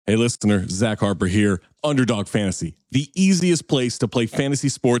Hey, listener, Zach Harper here. Underdog Fantasy, the easiest place to play fantasy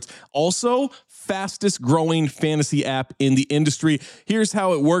sports. Also, fastest growing fantasy app in the industry. Here's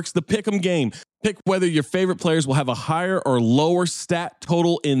how it works. The Pick'em game. Pick whether your favorite players will have a higher or lower stat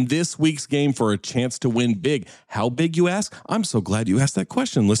total in this week's game for a chance to win big. How big, you ask? I'm so glad you asked that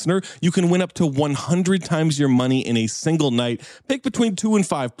question, listener. You can win up to 100 times your money in a single night. Pick between 2 and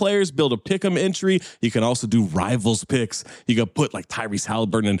 5 players, build a Pick'em entry. You can also do rivals picks. You can put like Tyrese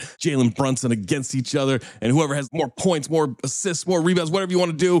Halliburton and Jalen Brunson against each other, and whoever has more points, more assists, more rebounds, whatever you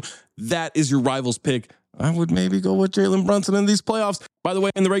want to do, that is your rivals pick. I would maybe go with Jalen Brunson in these playoffs. By the way,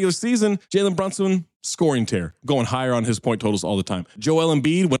 in the regular season, Jalen Brunson, scoring tear, going higher on his point totals all the time. Joel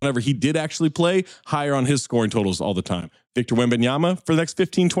Embiid, whenever he did actually play, higher on his scoring totals all the time. Victor Wembanyama, for the next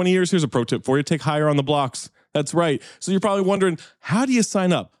 15, 20 years, here's a pro tip for you. Take higher on the blocks. That's right. So you're probably wondering, how do you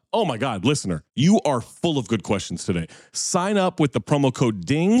sign up? Oh my God, listener, you are full of good questions today. Sign up with the promo code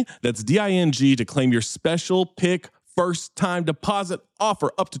DING, that's D-I-N-G, to claim your special pick first time deposit offer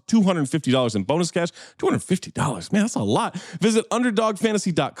up to $250 in bonus cash. $250, man, that's a lot. Visit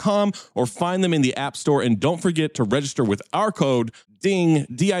underdogfantasy.com or find them in the App Store. And don't forget to register with our code DING,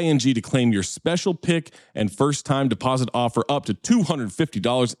 D-I-N-G, to claim your special pick and first time deposit offer up to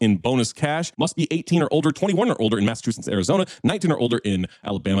 $250 in bonus cash. Must be 18 or older, 21 or older in Massachusetts, Arizona, 19 or older in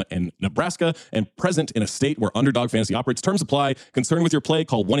Alabama and Nebraska, and present in a state where Underdog Fantasy operates. Terms apply. Concerned with your play,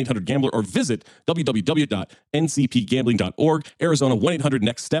 call 1-800-GAMBLER or visit www.ncpgambling.org. Arizona,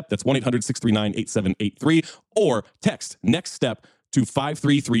 1-800-NEXT-STEP. That's 1-800-639-8783. Or text NEXT STEP to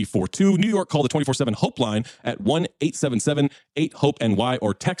 53342. New York, call the 24/7 Hope line at 1-877-8-HOPE-NY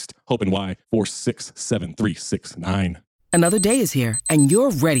or text HOPE-NY 467-369. Another day is here, and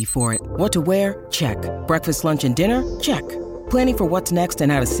you're ready for it. What to wear? Check. Breakfast, lunch, and dinner? Check. Planning for what's next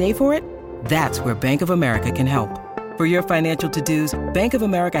and how to save for it? That's where Bank of America can help. For your financial to-dos, Bank of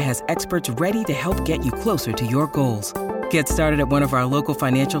America has experts ready to help get you closer to your goals. Get started at one of our local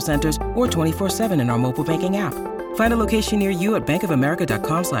financial centers or 24/7 in our mobile banking app. Find a location near you at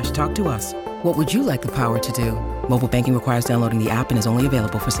bankofamerica.com/talktous. What would you like the power to do? Mobile banking requires downloading the app and is only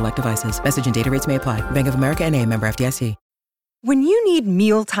available for select devices. Message and data rates may apply. Bank of America NA, member FDIC. When you need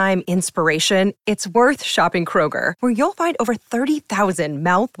mealtime inspiration, it's worth shopping Kroger, where you'll find over 30,000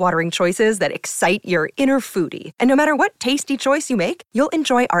 mouth-watering choices that excite your inner foodie. And no matter what tasty choice you make, you'll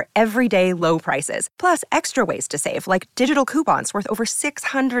enjoy our everyday low prices, plus extra ways to save, like digital coupons worth over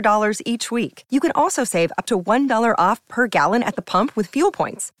 $600 each week. You can also save up to $1 off per gallon at the pump with fuel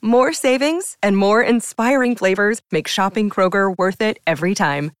points. More savings and more inspiring flavors make shopping Kroger worth it every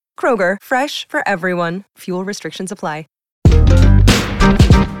time. Kroger, fresh for everyone. Fuel restrictions apply.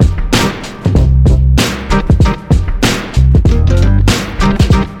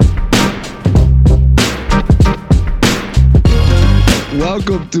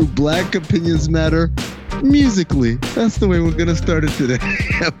 Welcome to Black Opinions Matter musically. That's the way we're going to start it today.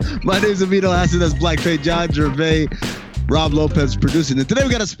 My name is Amino Hassan. That's Black Faye, John Gervais, Rob Lopez producing it. Today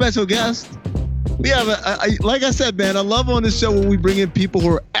we got a special guest. We have, like I said, man, I love on this show when we bring in people who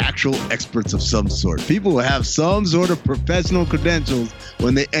are actual experts of some sort. People who have some sort of professional credentials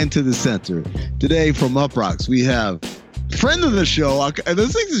when they enter the center. Today from Uproxx, we have friend of the show.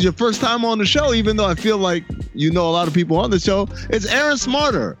 This is your first time on the show, even though I feel like you know a lot of people on the show. It's Aaron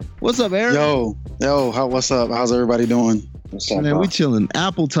Smarter. What's up, Aaron? Yo, what's up? How's everybody doing? What's up, man? bro? We chilling,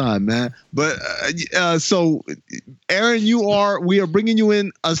 Apple time, man. But so, Aaron, we are bringing you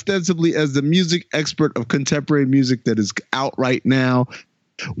in ostensibly as the music expert of contemporary music that is out right now.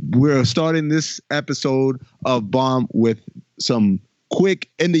 We're starting this episode of Bomb with some quick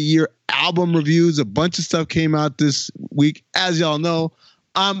end of year album reviews. A bunch of stuff came out this week. As y'all know,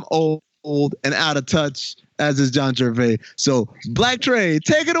 I'm old and out of touch, as is John Gervais. So, Black Trey,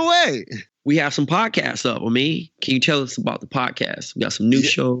 take it away. We have some podcasts up with me. Can you tell us about the podcast? We got some new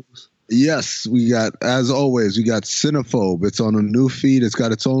shows. Yes, we got, as always, we got Cinephobe. It's on a new feed. It's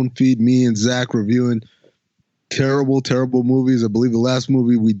got its own feed. Me and Zach reviewing terrible movies. I believe the last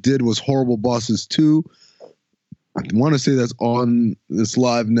movie we did was Horrible Bosses 2. I want to say that's on this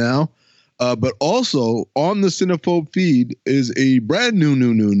live now. But also on the Cinephobe feed is a brand new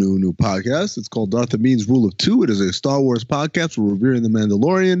podcast. It's called Darth Amin's Rule of Two. It is a Star Wars podcast. We're reviewing The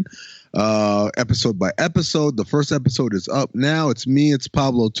Mandalorian episode by episode. The first episode is up now. It's me. It's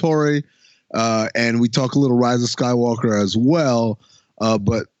Pablo Torre. And we talk a little Rise of Skywalker as well.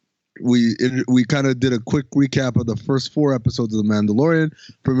 But we kind of did a quick recap of the first 4 episodes of The Mandalorian.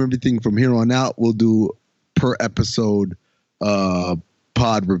 From everything from here on out, we'll do per episode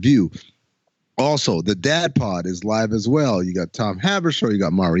pod review. Also, the Dad Pod is live as well. You got Tom Habershaw, you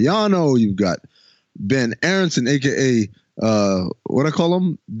got Mariano, you've got Ben Aronson, a.k.a. what I call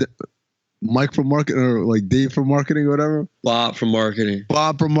him, Mike from marketing, or like Dave from marketing, or whatever. Bob from marketing.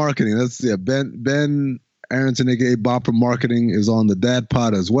 Bob from marketing. That's Ben Aronson, aka Bob from marketing, is on the Dad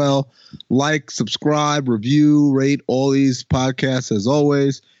Pod as well. Like, subscribe, review, rate all these podcasts as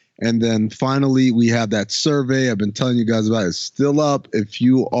always. And then finally, we have that survey I've been telling you guys about. It's still up. If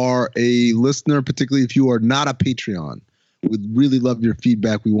you are a listener, particularly if you are not a Patreon, we'd really love your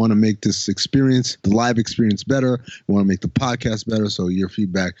feedback. We want to make this experience, the live experience, better. We want to make the podcast better. So your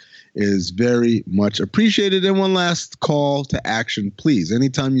feedback is very much appreciated. And one last call to action, please.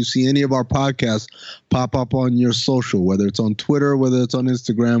 Anytime you see any of our podcasts pop up on your social, whether it's on Twitter, whether it's on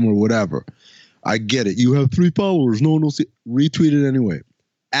Instagram or whatever, I get it. You have 3 followers. No one will see. Retweet it anyway.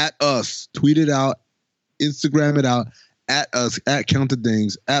 At us, tweet it out, Instagram it out, at us, at Counted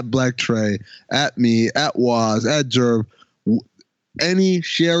Things, at Black Trey, at me, at Waz, at Jerv. Any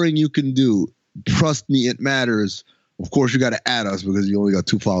sharing you can do, trust me, it matters. Of course, you got to add us because you only got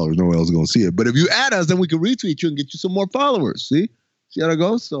 2 followers. No one else is going to see it. But if you add us, then we can retweet you and get you some more followers. See how that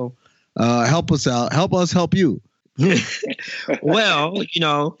goes? So help us out. Help us help you. Well,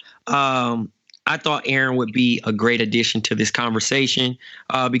 I thought Aaron would be a great addition to this conversation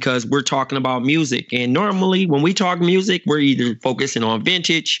because we're talking about music. And normally when we talk music, we're either focusing on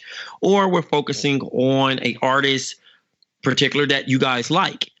vintage or we're focusing on an artist particular that you guys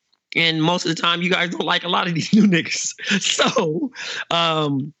like. And most of the time, you guys don't like a lot of these new niggas. So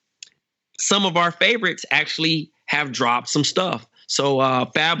some of our favorites actually have dropped some stuff. So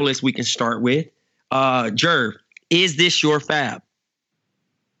Fabolous, we can start with. Jerv, is this your fab?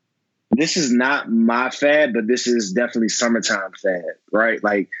 This is not my fad, but this is definitely summertime fad, right?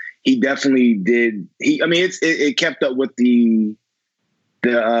 Like he definitely did. It kept up with the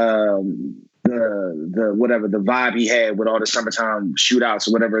whatever the vibe he had with all the summertime shootouts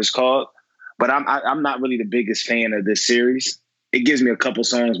or whatever it's called. But I'm not really the biggest fan of this series. It gives me a couple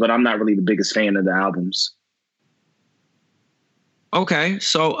songs, but I'm not really the biggest fan of the albums. Okay,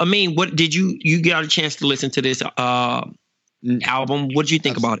 so what did you got a chance to listen to this album? What did you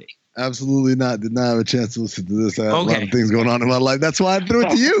think about it? Absolutely not. Did not have a chance to listen to this. I had a lot of things going on in my life. That's why I threw it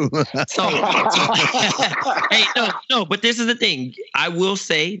to you. Hey, no, but this is the thing. I will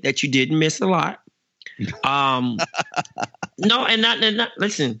say that you didn't miss a lot. No, and not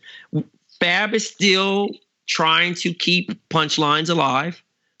listen. Fab is still trying to keep punchlines alive,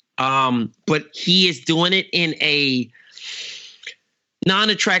 but he is doing it in a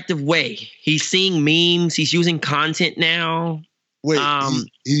non-attractive way. He's seeing memes. He's using content now. Wait,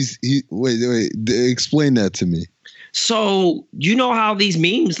 wait. Explain that to me. So you know how these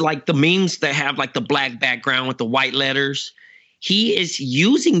memes, like the memes that have like the black background with the white letters, he is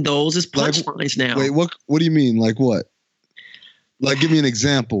using those as punchlines now. Wait, what do you mean? Like what? Like, give me an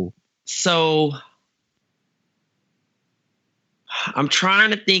example. So I'm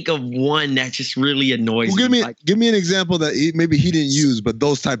trying to think of one that just really annoys me. Give me an example that maybe he didn't use, but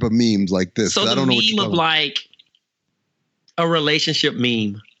those type of memes like this. So I don't know what meme of like a relationship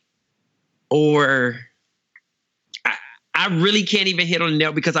meme, or I really can't even hit on the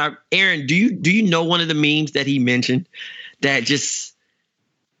nail because Aaron, do you know one of the memes that he mentioned that just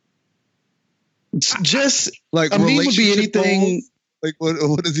like a meme would be anything. Like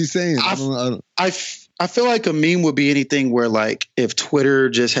what is he saying? I feel like a meme would be anything where like if Twitter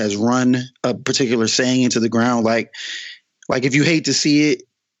just has run a particular saying into the ground, like if you hate to see it,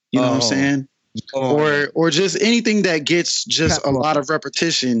 you know what I'm saying? Or just anything that gets just a lot of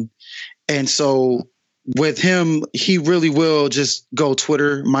repetition. And so with him, he really will just go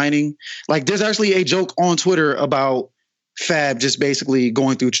Twitter mining. Like there's actually a joke on Twitter about Fab just basically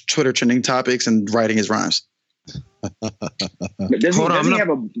going through Twitter trending topics and writing his rhymes.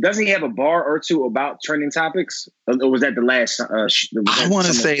 Doesn't he have a bar or two about trending topics? Or was that the last? I want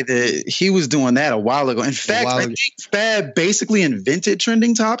to say that he was doing that a while ago. In fact, I think Fab basically invented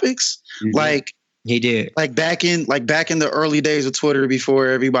trending topics. Mm-hmm. Like he did. Like back in the early days of Twitter, before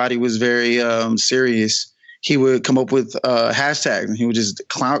everybody was very serious, he would come up with hashtags and he would just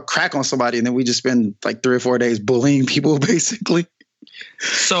crack on somebody, and then we just spend like 3 or 4 days bullying people, basically.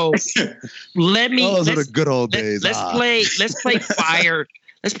 So those are the good old days. Let's play fire.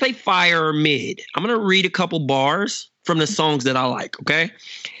 Let's play fire or mid. I'm gonna read a couple bars from the songs that I like. Okay,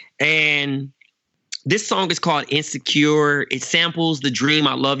 and this song is called "Insecure." It samples "The Dream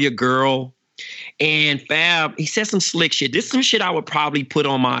I Love Your Girl," and Fab, he says some slick shit. This is some shit I would probably put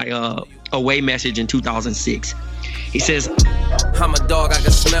on my away message in 2006. He says, I'm a dog, I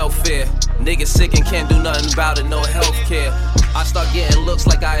can smell fear. Niggas sick and can't do nothing about it, no health care. I start getting looks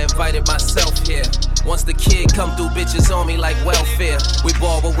like I invited myself here. Once the kid come through, bitches on me like welfare. We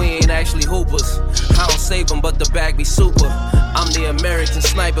ball, but we ain't actually hoopers. I don't save them, but the bag be super. I'm the American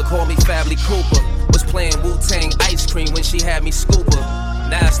sniper, call me Fably Cooper. Was playing Wu-Tang ice cream when she had me scooper.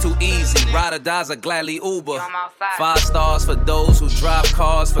 Now it's too easy, ride or dies, I gladly Uber. 5 stars for those who drive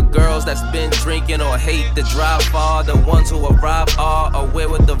cars, for girls that's been drinking or hate to drive far. The ones who arrive are aware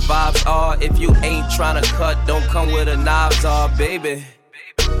what the vibes are. If you ain't tryna cut, don't come where the knives are, baby.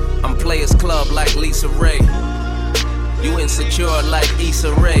 I'm Players Club like Lisa Ray. You insecure like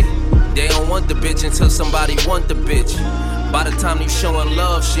Issa Rae. They don't want the bitch until somebody want the bitch. By the time you showing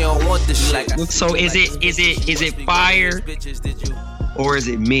love, she don't want the shit. So is it fire or is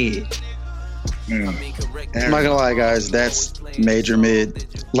it mid? I'm not gonna lie, guys, that's major mid.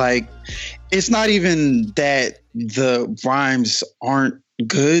 Like, it's not even that the rhymes aren't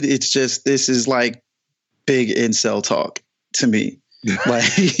good. It's just this is like big incel talk to me. Like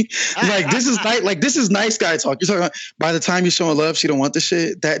this is this is nice guy talk. You're talking about, by the time you're showing love, she don't want the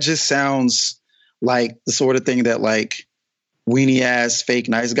shit. That just sounds like the sort of thing that like weenie ass fake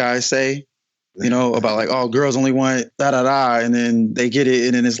nice guys say. You know, about like, oh, girls only want da da da, and then they get it,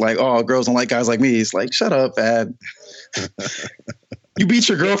 and then it's like, oh, girls don't like guys like me. It's like, shut up, Fab. You beat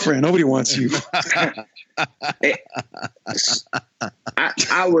your girlfriend. Nobody wants you.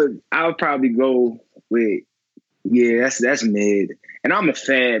 I would probably go with that's mid. And I'm a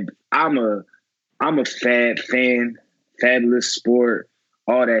Fab fan, Fabulous Sport,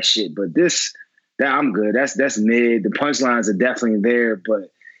 all that shit. But I'm good. That's mid. The punchlines are definitely there,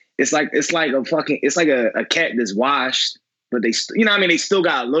 but it's like a cat that's washed, but they they still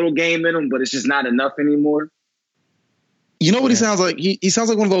got a little game in them, but it's just not enough anymore. You know what he sounds like? He sounds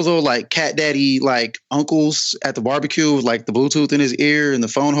like one of those old like cat daddy like uncles at the barbecue with like the Bluetooth in his ear and the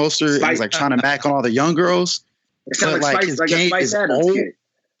phone holster. And he's like trying to mack on all the young girls. It sounds like his game is old. Kid.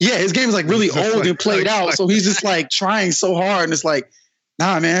 Yeah, his game is like really old and played out. So he's just like trying so hard, and it's like,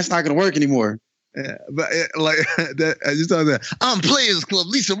 nah, man, it's not gonna work anymore. Yeah, but like that, I just thought that I'm Players Club,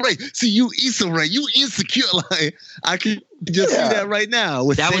 Lisa Ray. See you, Issa Rae. You insecure. Like I can just see that right now.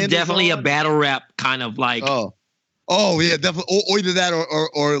 That was definitely a battle rap kind of like. Oh yeah, definitely. Or either that,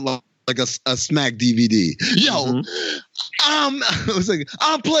 or like a smack DVD. Yo, I'm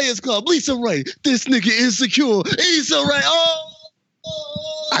Players Club, Lisa Ray. This nigga insecure, Issa Rae.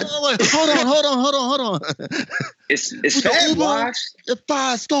 Hold on. It's Fab washed.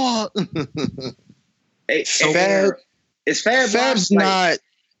 5-star.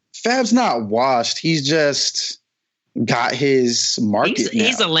 Fab's not washed. He's just got his market.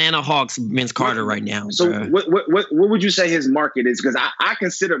 He's Atlanta Hawks Vince Carter right now. So what would you say his market is? Because I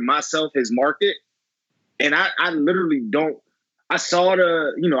consider myself his market, and I literally don't. I saw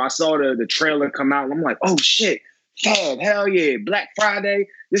the trailer come out, and I'm like, oh shit, Fab, hell yeah, Black Friday,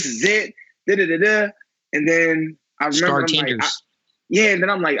 this is it, and then I remember and then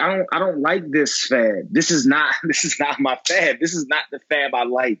I'm like, I don't like this Fab. This is not my Fab. This is not the Fab I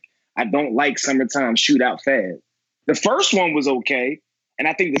like. I don't like Summertime Shootout Fab. The first one was okay, and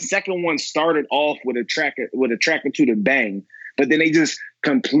I think the second one started off with a track or two to bang, but then they just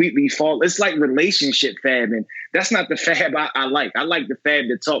completely fall. It's like relationship Fab, and that's not the Fab I like. I like the Fab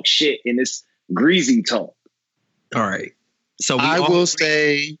that talks shit and it's greasy talk. All right. So I will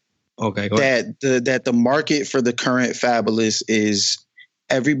say that the market for the current Fabulous is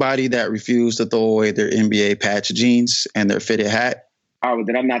everybody that refused to throw away their NBA patch jeans and their fitted hat. Oh,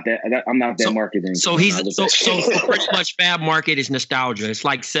 then I'm not that marketing. So pretty much Fab market is nostalgia. It's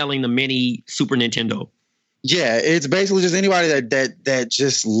like selling the mini Super Nintendo. Yeah, it's basically just anybody that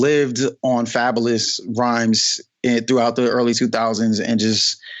just lived on Fabulous rhymes throughout the early 2000s and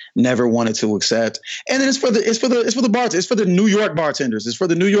just never wanted to accept. And then it's for the bartenders. It's for the New York bartenders. It's for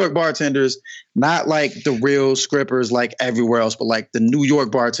the New York bartenders, not like the real scrippers like everywhere else, but like the New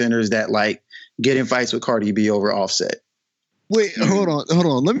York bartenders that like get in fights with Cardi B over Offset. Wait, hold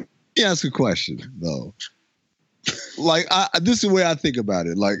on. Let me ask a question though. Like, this is the way I think about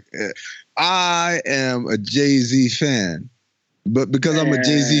it. Like, I am a Jay-Z fan, but because I'm a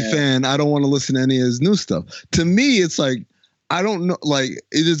Jay-Z fan, I don't want to listen to any of his new stuff. To me, it's like, I don't know. Like,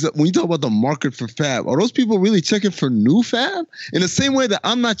 it is when you talk about the market for Fab, are those people really checking for new Fab? In the same way that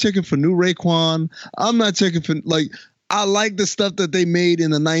I'm not checking for new Raekwon, I'm not checking for I like the stuff that they made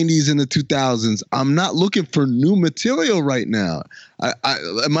in the 90s and the 2000s. I'm not looking for new material right now.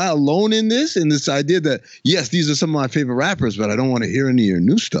 Am I alone in this idea that, yes, these are some of my favorite rappers, but I don't want to hear any of your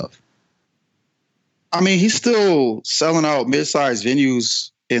new stuff? I mean, he's still selling out mid-sized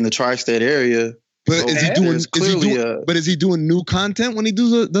venues in the tri-state area. But is he doing new content when he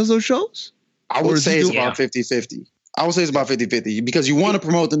does those shows? I would say it's about 50-50. I would say it's about 50-50 because you want to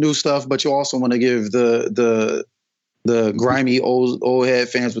promote the new stuff, but you also want to give the grimy old head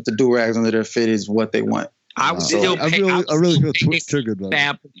fans with the do-rags under their feet is what they want. I would still pay. I really feel triggered by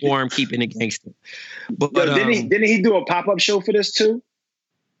Fab perform keeping it gangster. But didn't he do a pop-up show for this too?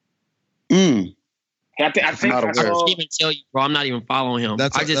 I think I can't even tell you, bro. I'm not even following him.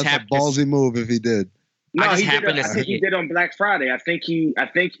 That's a ballsy move if he did. No, I think he did on Black Friday. I think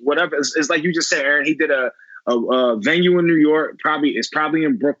whatever. It's like you just said, Aaron. He did a venue in New York. It's probably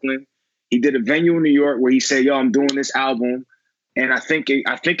in Brooklyn. He did a venue in New York where he said, "Yo, I'm doing this album," and I think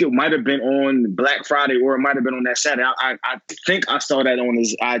it might have been on Black Friday or it might have been on that Saturday. I think I saw that on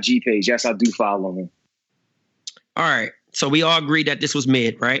his IG page. Yes, I do follow him. All right, so we all agree that this was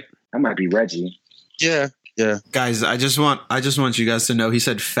mid, right? That might be Reggie. Yeah. Guys, I just want you guys to know he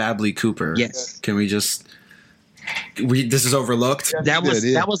said Fably Cooper. Yes. Can we just? This is overlooked. That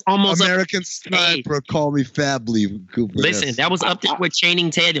was almost American Sniper. Call me Fably Cooper. Listen, that was up there with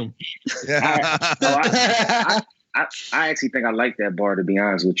Channing Tatum. Yeah. I actually think I like that bar, to be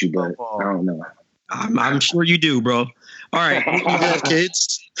honest with you, but I don't know. I'm sure you do, bro. All right. You have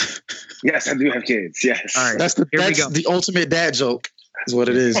kids? Yes, I do have kids. Yes. All right. That's the ultimate dad joke, is what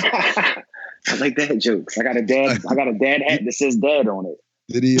it is. I like dad jokes. I got a dad hat that says dad on it.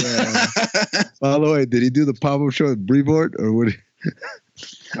 Did he? By the way, did he do the pop-up show at Brevoort or what?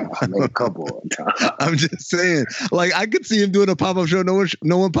 I know a couple. I'm just saying, like I could see him doing a pop-up show. No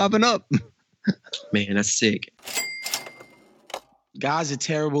one popping up. Man, that's sick. Guys are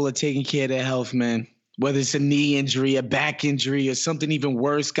terrible at taking care of their health, man. Whether it's a knee injury, a back injury, or something even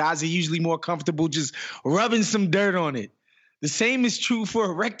worse, guys are usually more comfortable just rubbing some dirt on it. The same is true for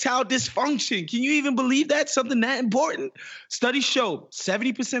erectile dysfunction. Can you even believe that? Something that important? Studies show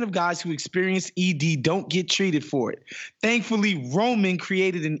 70% of guys who experience ED don't get treated for it. Thankfully, Roman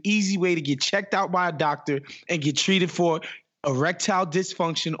created an easy way to get checked out by a doctor and get treated for erectile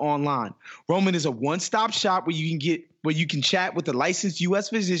dysfunction online. Roman is a one-stop shop where you can chat with a licensed U.S.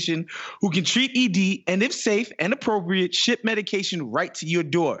 physician who can treat ED and, if safe and appropriate, ship medication right to your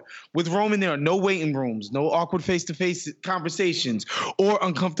door. With Roman, there are no waiting rooms, no awkward face-to-face conversations, or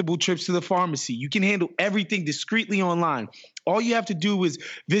uncomfortable trips to the pharmacy. You can handle everything discreetly online. All you have to do is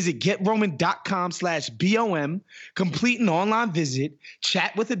visit GetRoman.com/BOM, complete an online visit,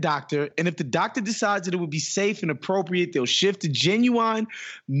 chat with a doctor, and if the doctor decides that it would be safe and appropriate, they'll shift the genuine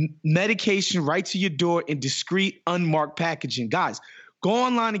medication right to your door in discreet, unmarked packaging. Guys, go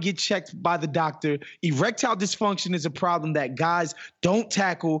online and get checked by the doctor. Erectile dysfunction is a problem that guys don't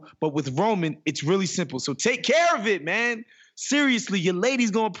tackle, but with Roman, it's really simple. So take care of it, man. Seriously, your lady's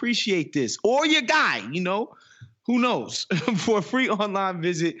going to appreciate this. Or your guy, Who knows? For a free online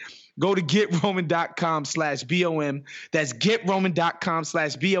visit, go to GetRoman.com/BOM. That's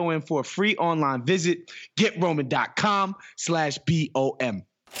GetRoman.com/BOM for a free online visit. GetRoman.com/BOM.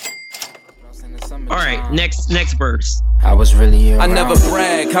 All right, next verse. I was really I never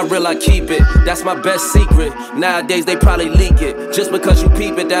brag, how real I keep it. That's my best secret. Nowadays they probably leak it. Just because you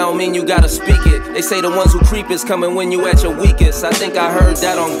peep it, that don't mean you gotta speak it. They say the ones who creep is coming when you at your weakest. I think I heard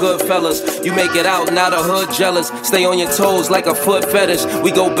that on Goodfellas. You make it out, not a hood jealous. Stay on your toes like a foot fetish. We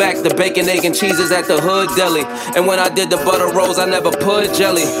go back to bacon, egg, and cheeses at the hood deli. And when I did the butter rolls, I never put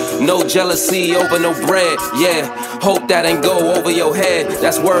jelly. No jealousy over no bread, yeah. Hope that ain't go over your head.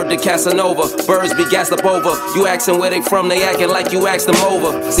 That's word to Casanova. Birds be gassed up over. You asking where they from, they acting like you asked them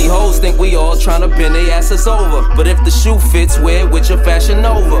over. See, hoes think we all tryna bend they asses over. But if the shoe fits, wear it with your Fashion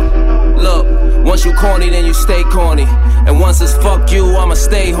Nova. Look, once you corny, then you stay corny. And once it's fuck you, I'ma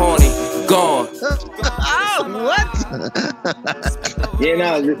stay horny. Gone. What? Yeah,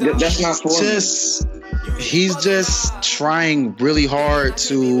 no, that's not for He's just trying really hard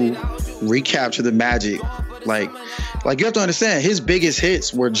to recapture the magic. Like you have to understand, his biggest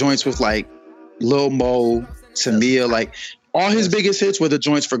hits were joints with like Lil Mo, Tamia, like all his biggest hits were the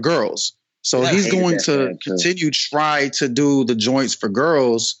joints for girls. So he's going to continue try to do the joints for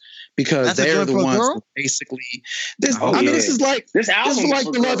girls because they're the ones who basically this. This is like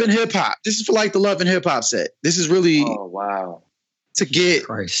the Love and Hip Hop. This is for like the Love and Hip Hop set. This is really to get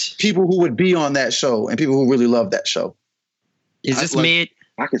people who would be on that show and people who really love that show. Is this mid?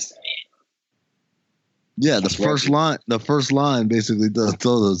 I can say. Yeah, the first line basically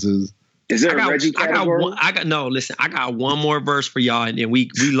told us is there a Reggie category? I got one more verse for y'all, and then we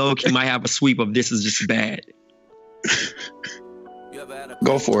low-key might have a sweep of this is just bad.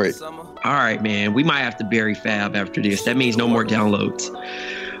 Go for it. All right, man. We might have to bury Fab after this. That means no more downloads.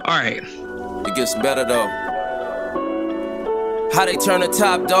 All right. It gets better though. How they turn a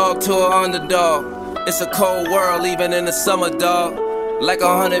top dog to an underdog. It's a cold world even in the summer, dog. Like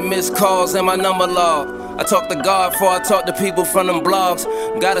 100 missed calls in my number log. I talk to God before I talk to people from them blogs.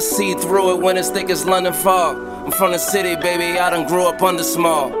 Gotta see through it when it's thick as London fog. I'm from the city, baby, I done grew up under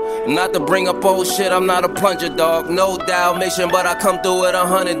small. Not to bring up old shit, I'm not a plunger, dog. No Dalmatian, but I come through with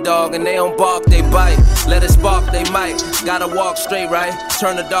 100, dog. And they don't bark, they bite. Let it spark, they might. Gotta walk straight, right?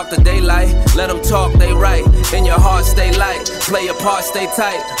 Turn the dark to daylight. Let them talk, they right. In your heart, stay light. Play your part, stay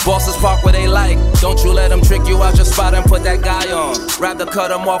tight. Bosses park where they like. Don't you let them trick you out your spot and put that guy on. Rather cut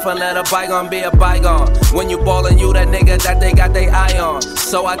them off and let a bygone be a bygone. When you ballin', you that nigga that they got they eye on.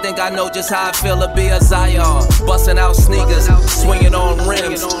 So I think I know just how I feel to be a Zion. Bustin' out sneakers, swinging on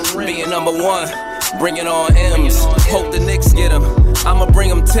rims. Being number one, bringing on M's. Hope the Knicks get him, I'ma bring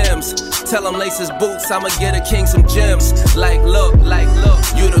him Timbs. Tell him lace his boots, I'ma get a king some gems. Like look,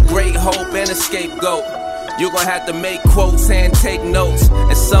 you the great hope and a scapegoat. You gon' have to make quotes and take notes.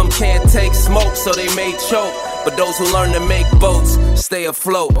 And some can't take smoke, so they may choke. But those who learn to make boats stay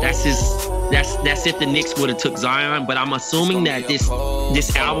afloat. That's if the Knicks would have took Zion, but I'm assuming that this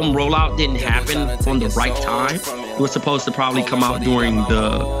album rollout didn't happen on the right time. It was supposed to probably come out during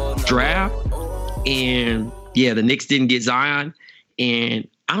the draft, and yeah, the Knicks didn't get Zion, and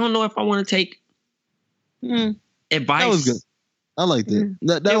I don't know if I want to take advice. That was good. I liked it.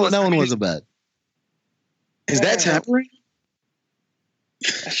 That one wasn't bad. Is that tampering?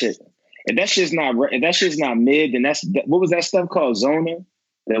 That shit. If that shit's not mid, then what was that stuff called? Zona.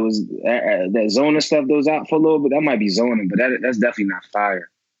 That was that Zona stuff that was out for a little bit. That might be zoning, but that's definitely not fire.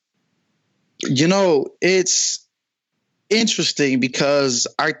 You know, it's interesting because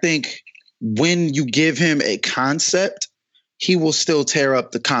I think when you give him a concept, he will still tear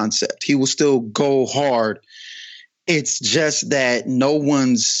up the concept. He will still go hard. It's just that no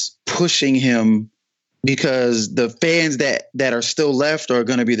one's pushing him because the fans that are still left are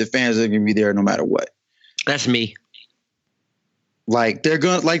going to be the fans that are going to be there no matter what. That's me. Like they're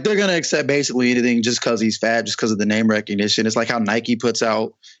gonna accept basically anything just because he's Fab, just because of the name recognition. It's like how Nike puts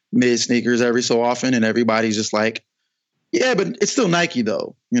out mid sneakers every so often, and everybody's just like, yeah, but it's still Nike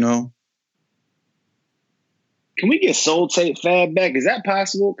though, you know. Can we get Soul Tape Fab back? Is that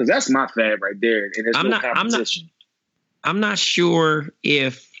possible? Because that's my Fab right there, and there's no competition. I'm not sure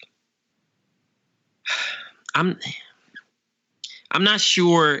if I'm not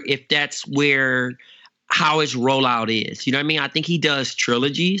sure if that's how his rollout is. You know what I mean? I think he does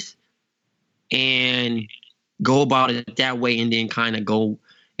trilogies and go about it that way and then kind of go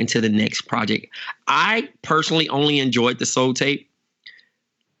into the next project. I personally only enjoyed the Soul Tape.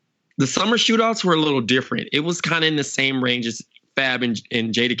 The Summer Shootouts were a little different. It was kind of in the same range as Fab and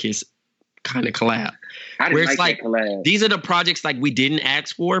Jadakiss kind of collab. Where it's like collab. These are the projects like we didn't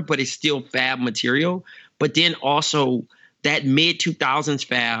ask for, but it's still Fab material. But then also that mid-2000s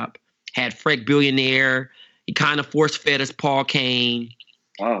Fab had Freck Billionaire. He kind of force-fed us Paul Kane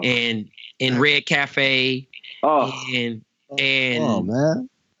and Red Cafe. And man.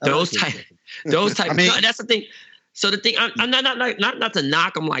 Those type. I mean, no, that's the thing. So the thing, I'm not to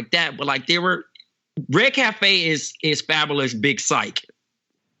knock them like that, but like they were. Red Cafe is Fabulous Big Psych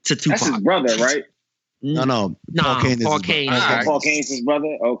to Tupac. That's his brother, right? No. Paul Kane. Paul Kane's his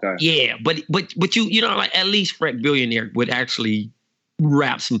brother. Okay. Yeah, but you know, like at least Freck Billionaire would actually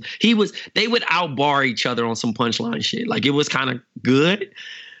rap some. They would outbar each other on some punchline shit. Like it was kind of good.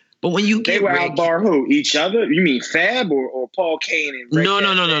 But when you get they would outbar who? Each other? You mean Fab or Paul Kane and Red No.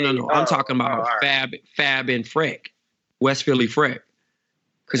 Oh, I'm talking about Fab and Freck. West Philly Freck.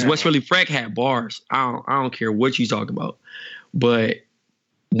 Because West Philly Freck had bars. I don't care what you talk about. But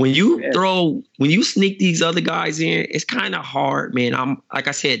when you sneak these other guys in, it's kind of hard, man. Like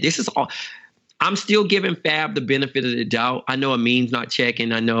I said, this is all. I'm still giving Fab the benefit of the doubt. I know Amin's not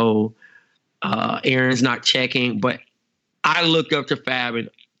checking. I know Aaron's not checking. But I looked up to Fab in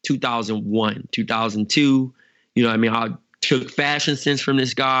 2001, 2002. You know what I mean? I took fashion sense from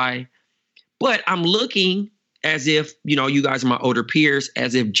this guy. But I'm looking as if, you know, you guys are my older peers,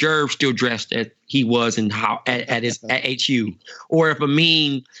 as if Jerv still dressed as he was and at HU. Or if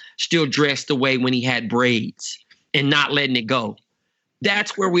Amin still dressed the way when he had braids and not letting it go.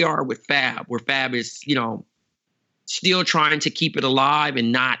 That's where we are with Fab, where Fab is, you know, still trying to keep it alive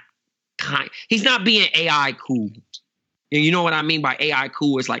and he's not being AI cool. And you know what I mean by AI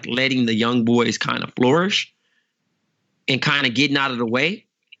cool is like letting the young boys kind of flourish and kind of getting out of the way.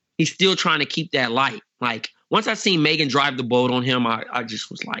 He's still trying to keep that light. Like once I seen Megan drive the boat on him, I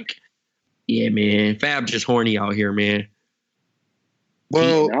just was like, yeah, man, Fab just horny out here, man.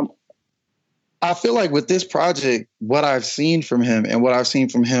 Well, I feel like with this project, what I've seen from him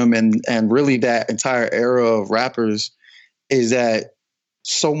and really that entire era of rappers is that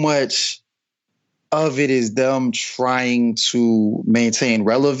so much of it is them trying to maintain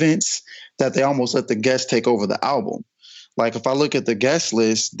relevance that they almost let the guests take over the album. Like if I look at the guest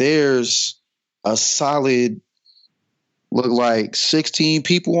list, there's a solid, look like 16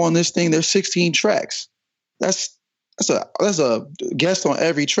 people on this thing. There's 16 tracks. That's a guest on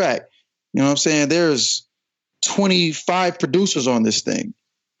every track. You know what I'm saying? There's 25 producers on this thing.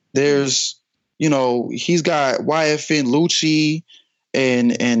 There's, he's got YFN Lucci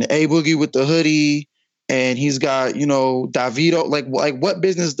and A Boogie with the hoodie, and he's got, Davido. Like what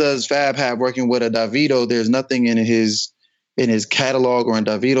business does Fab have working with a Davido? There's nothing in his catalog or in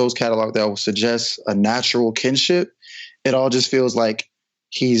Davido's catalog that will suggest a natural kinship. It all just feels like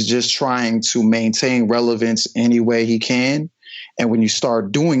he's just trying to maintain relevance any way he can. And when you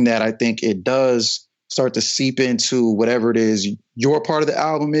start doing that, I think it does start to seep into whatever it is your part of the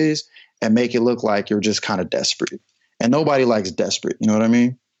album is and make it look like you're just kind of desperate. And nobody likes desperate. You know what I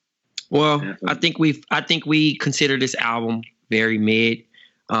mean? Well, I think we consider this album very mid,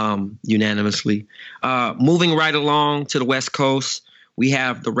 unanimously. Moving right along to the West Coast, we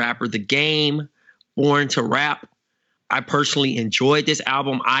have the rapper The Game, Born to Rap. I personally enjoyed this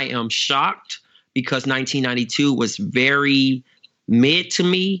album. I am shocked because 1992 was very mid to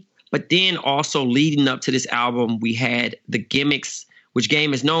me. But then also leading up to this album, we had the gimmicks, which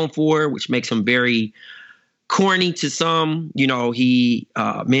Game is known for, which makes him very corny to some. He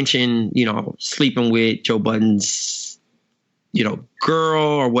mentioned, sleeping with Joe Budden's, girl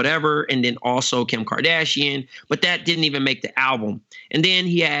or whatever, and then also Kim Kardashian. But that didn't even make the album. And then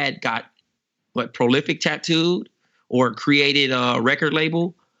he got Prolific tattooed or created a record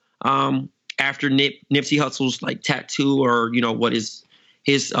label after Nipsey Hussle's tattoo or, what is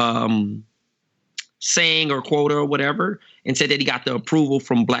his saying or quote or whatever, and said that he got the approval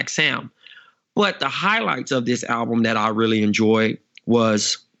from Black Sam. But the highlights of this album that I really enjoyed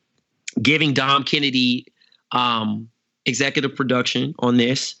was giving Dom Kennedy executive production on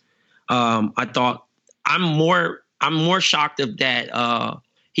this. I thought I'm more shocked of that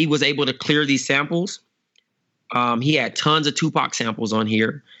he was able to clear these samples. He had tons of Tupac samples on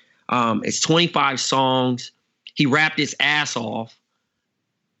here. It's 25 songs. He rapped his ass off.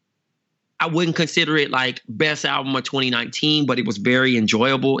 I wouldn't consider it best album of 2019, but it was very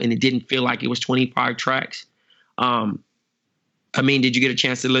enjoyable and it didn't feel like it was 25 tracks. Did you get a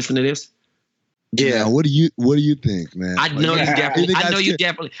chance to listen to this? Yeah. What do you think, man? I know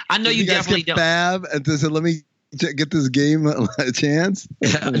you definitely don't. Fab and said, let me get this game a chance.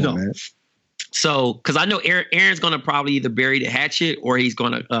 No. Man. So, because I know Aaron's going to probably either bury the hatchet or he's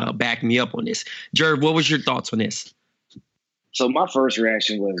going to back me up on this. Jerv, what was your thoughts on this? So my first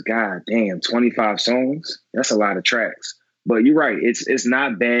reaction was, God damn, 25 songs? That's a lot of tracks. But you're right. It's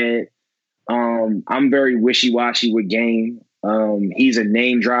not bad. I'm very wishy-washy with Game. He's a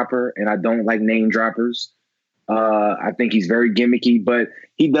name dropper, and I don't like name droppers. I think he's very gimmicky, but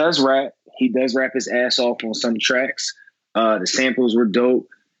he does rap. He does rap his ass off on some tracks. The samples were dope.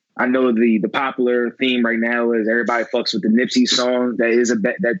 I know the popular theme right now is everybody fucks with the Nipsey song.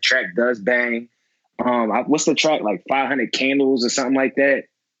 That track does bang. What's the track, 500 Candles or something like that?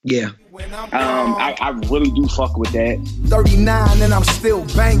 Yeah. I really do fuck with that. 39 and I'm still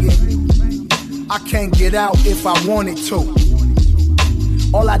banging. I can't get out if I wanted to.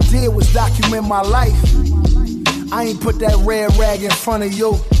 All I did was document my life. I ain't put that red rag in front of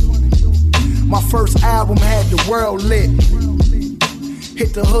you. My first album had the world lit.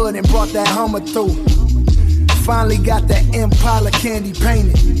 Hit the hood and brought that Hummer through. Finally got that Impala candy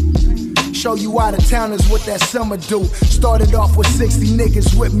painted. Show you out of towners what that summer do. Started off with 60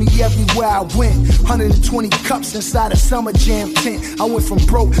 niggas with me everywhere I went. 120 cups inside a summer jam tent. I went from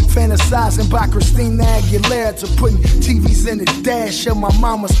broke, fantasizing by Christina Aguilera, to putting TVs in the dash of my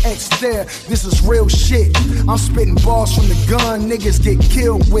mama's ex there. This is real shit. I'm spitting balls from the gun niggas get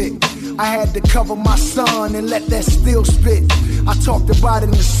killed with. I had to cover my son and let that steel spit. I talked about it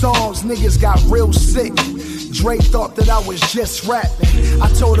in the songs, niggas got real sick. Dre thought that I was just rapping.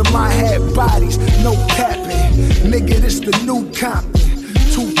 I told him I had bodies, no capping. Nigga, this the new Compton.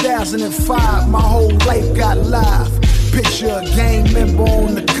 2005, my whole life got live. Picture a Game member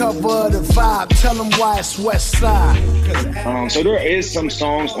on the cover of the Vibe. Tell them why it's West Side. So there is some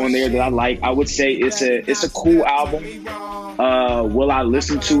songs on there that I like. I would say it's a cool album. Will I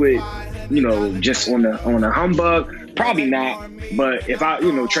listen to it, just on a humbug? Probably not. But if I,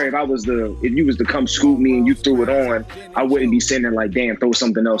 Trey, if you was to come scoop me and you threw it on, I wouldn't be sitting there like, damn, throw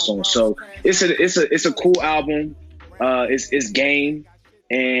something else on. So it's a cool album. It's Game,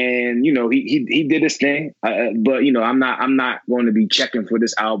 and he did his thing. But I'm not going to be checking for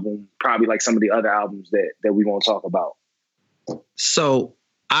this album. Probably like some of the other albums that we won't talk about. So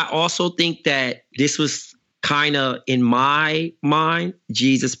I also think that this was kind of, in my mind,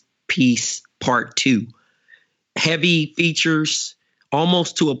 Jesus Piece Part 2. Heavy features,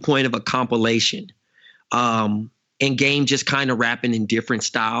 almost to a point of a compilation. And Game just kind of rapping in different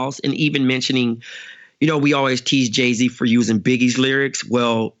styles, and even mentioning, we always tease Jay-Z for using Biggie's lyrics.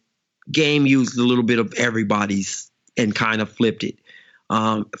 Well, Game used a little bit of everybody's and kind of flipped it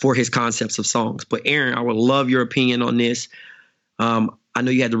for his concepts of songs. But Aaron, I would love your opinion on this. I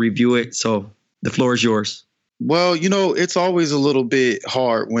know you had to review it, so the floor is yours. Well, it's always a little bit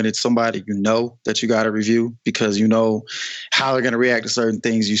hard when it's somebody that you got to review, because how they're going to react to certain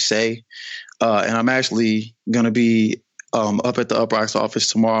things you say. And I'm actually going to be up at the Uproxx office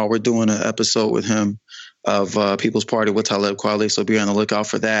tomorrow. We're doing an episode with him of People's Party with Talib Kweli, so be on the lookout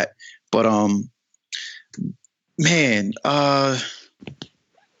for that. But I'll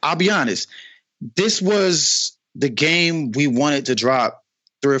be honest. This was the Game we wanted to drop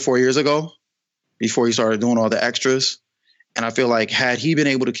 3 or 4 years ago, before he started doing all the extras. And I feel like had he been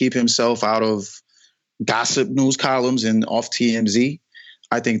able to keep himself out of gossip news columns and off TMZ,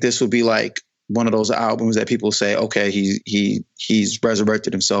 I think this would be like one of those albums that people say, okay, he's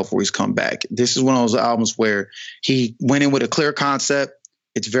resurrected himself, or he's come back. This is one of those albums where he went in with a clear concept.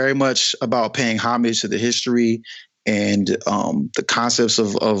 It's very much about paying homage to the history and the concepts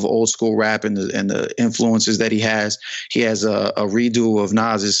of old school rap and the influences that he has. He has a redo of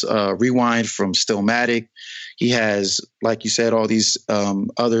Nas's Rewind from Stillmatic. He has, like you said, all these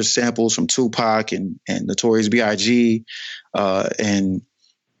other samples from Tupac and Notorious B.I.G. And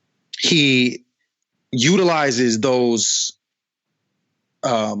he utilizes those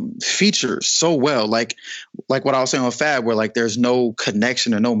features so well, like what I was saying with Fab, where like there's no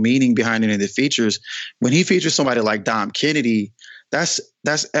connection or no meaning behind any of the features. When he features somebody like Dom Kennedy, that's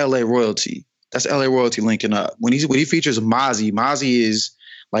LA royalty. That's LA royalty linking up. When he features Mozzy's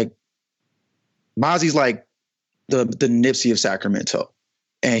like the Nipsey of Sacramento,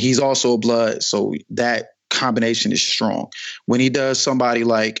 and he's also a Blood, so that combination is strong. When he does somebody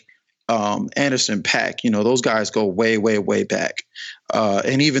like Anderson .Paak, those guys go way, way, way back.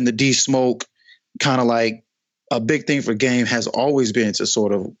 And even the D Smoke, kind of like a big thing for Game has always been to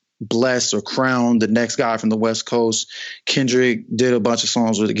sort of bless or crown the next guy from the West Coast. Kendrick did a bunch of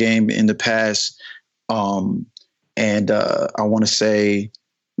songs with the Game in the past. And I want to say,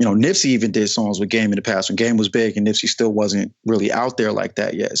 Nipsey even did songs with Game in the past when Game was big and Nipsey still wasn't really out there like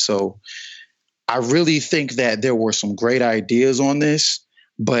that yet. So I really think that there were some great ideas on this,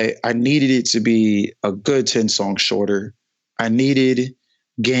 but I needed it to be a good 10 songs shorter. I needed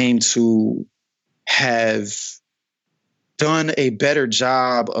Game to have done a better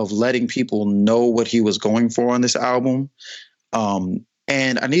job of letting people know what he was going for on this album. And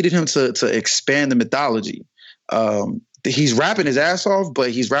I needed him to expand the mythology. He's rapping his ass off,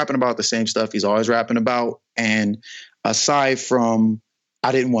 but he's rapping about the same stuff he's always rapping about. And aside from,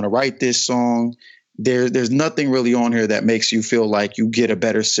 I didn't want to write this song, there's nothing really on here that makes you feel like you get a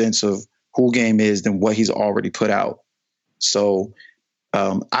better sense of who Game is than what he's already put out. So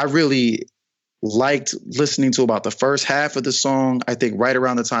I really liked listening to about the first half of the song. I think right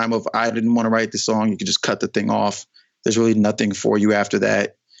around the time of I didn't want to write this song, you could just cut the thing off. There's really nothing for you after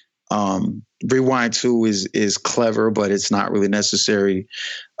that. Rewind 2 is clever, but it's not really necessary.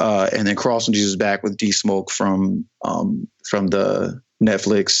 And then Crossing Jesus Back with D Smoke from the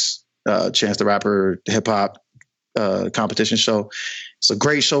Netflix Chance the Rapper hip hop competition show. It's a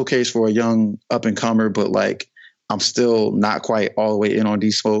great showcase for a young up and comer, but like I'm still not quite all the way in on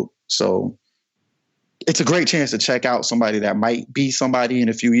D Smoke. So it's a great chance to check out somebody that might be somebody in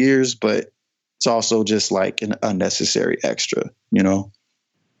a few years, but it's also just like an unnecessary extra,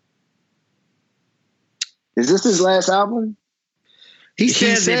 Is this his last album? He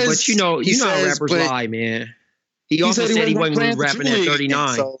says it, but you know how rappers lie, man. He also said he wasn't rapping at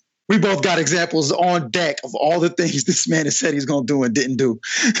 39. So we both got examples on deck of all the things this man has said he's going to do and didn't do.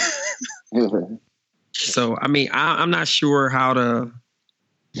 So, I mean, I'm not sure how to,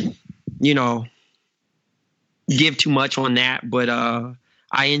 give too much on that, but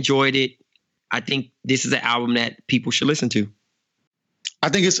I enjoyed it. I think this is an album that people should listen to. I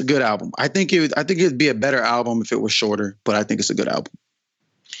think it's a good album. I think it'd be a better album if it was shorter, but I think it's a good album.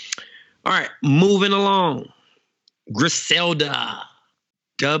 All right, moving along. Griselda,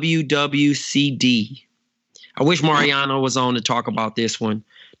 WWCD. I wish Mariano was on to talk about this one.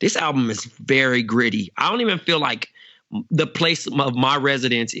 This album is very gritty. I don't even feel like the place of my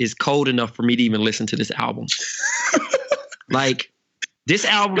residence is cold enough for me to even listen to this album. Like, this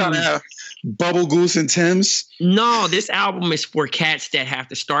album... Bubble Goose and Tim's? No, this album is for cats that have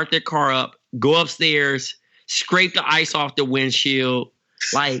to start their car up, go upstairs, scrape the ice off the windshield.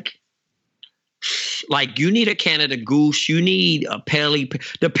 Like you need a Canada Goose. You need a Pelly.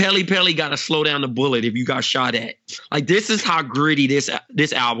 The Pelly got to slow down the bullet if you got shot at. Like, this is how gritty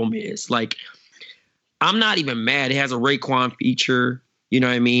this album is. Like, I'm not even mad. It has a Raekwon feature. You know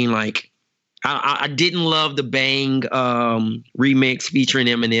what I mean? Like, I didn't love the Bang remix featuring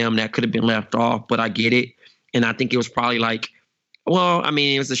Eminem. That could have been left off, but I get it. And I think it was probably like, well, I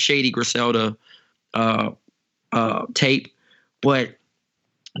mean, it was a shady Griselda tape, but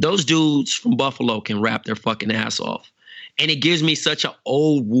those dudes from Buffalo can rap their fucking ass off. And it gives me such an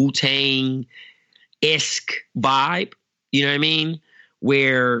old Wu-Tang-esque vibe, you know what I mean?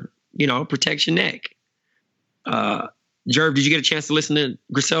 Where, you know, protect your neck. Jerv, did you get a chance to listen to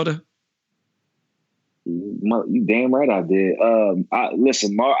Griselda? You damn right I did.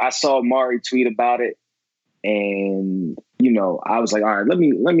 I saw Mari tweet about it, and you know, I was like, all right, let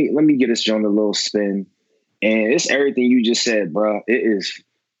me get this joint a little spin. And it's everything you just said, bro. It is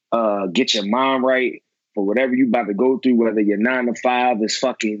get your mind right for whatever you about to go through, whether your 9 to 5 is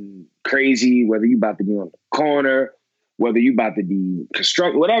fucking crazy, whether you about to be on the corner, whether you about to be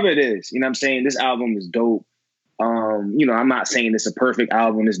construct, whatever it is. You know what I'm saying? This album is dope. You know, I'm not saying it's a perfect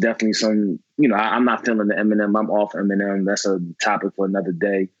album. It's definitely some, you know, I'm not feeling the Eminem. I'm off Eminem. That's a topic for another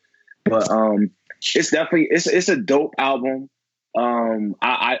day. But it's definitely, it's a dope album.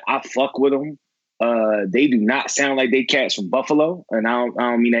 I fuck with them. They do not sound like they cats from Buffalo. And I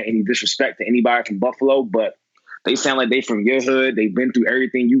don't mean that any disrespect to anybody from Buffalo, but they sound like they from your hood. They've been through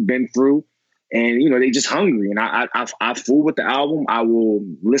everything you've been through. And, you know, they just hungry. And I fool with the album. I will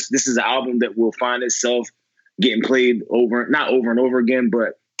listen. This is an album that will find itself getting played not over and over again,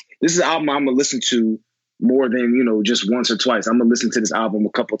 but this is an album I'm going to listen to more than, you know, just once or twice. I'm going to listen to this album a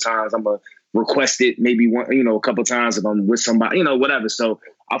couple times. I'm going to request it maybe one, you know, a couple times if I'm with somebody, you know, whatever. So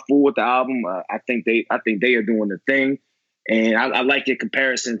I fool with the album. I think they are doing the thing. And I like your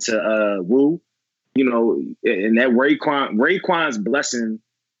comparison to Wu, you know, and that Raekwon's blessing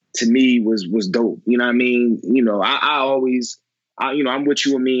to me was dope. You know what I mean? You know, I always, you know, I'm with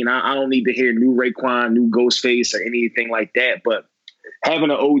you, Amin. I don't need to hear new Raekwon, new Ghostface or anything like that. But having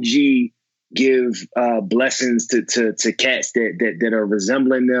an OG give blessings to cats that are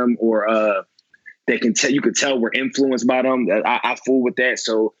resembling them or that can tell, you could tell we're influenced by them. I fool with that.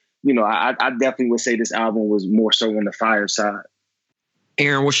 So, you know, I definitely would say this album was more so on the fire side.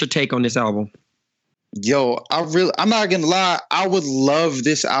 Aaron, what's your take on this album? Yo, I'm not gonna lie. I would love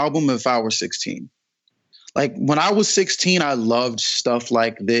this album if I were 16. Like when I was 16, I loved stuff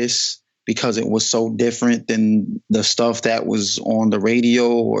like this because it was so different than the stuff that was on the radio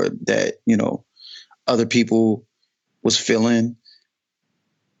or that, you know, other people was feeling.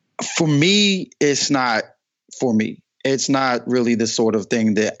 For me, it's not for me. It's not really the sort of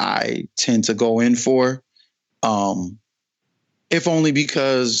thing that I tend to go in for. If only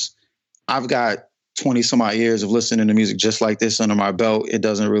because I've got 20 some odd years of listening to music just like this under my belt. It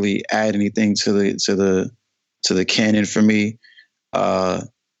doesn't really add anything to the canon for me.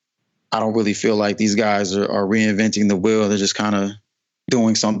 I don't really feel like these guys are reinventing the wheel. They're just kind of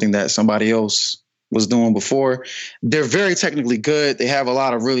doing something that somebody else was doing before. They're very technically good. They have a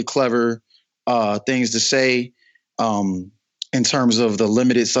lot of really clever things to say in terms of the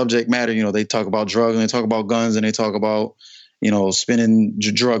limited subject matter. You know, they talk about drugs and they talk about guns and they talk about, you know, spending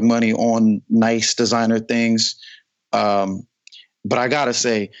drug money on nice designer things. But I gotta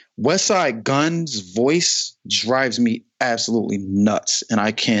say, Westside Gunn's voice drives me absolutely nuts, and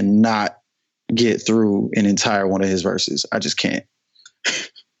I cannot get through an entire one of his verses. I just can't.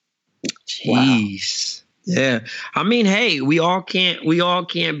 Jeez. Wow. Yeah. I mean, hey, we all can't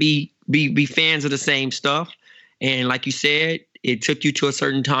be fans of the same stuff. And like you said, it took you to a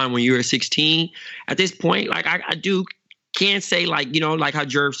certain time when you were 16. At this point, like I can't say, like, you know, like how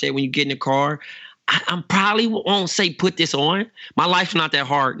Jerv said, when you get in the car, I probably won't say put this on. My life's not that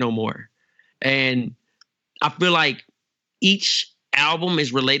hard no more. And I feel like each album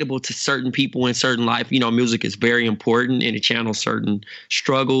is relatable to certain people in certain life. You know, music is very important and it channels certain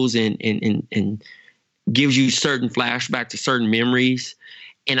struggles and gives you certain flashback to certain memories.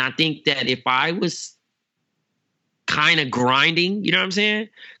 And I think that if I was kind of grinding, you know what I'm saying?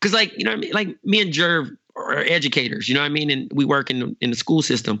 Because, like, you know what I mean? Like, me and Jerv are educators, you know what I mean? And we work in the school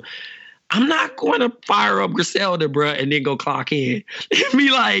system. I'm not going to fire up Griselda, bro, and then go clock in. It'd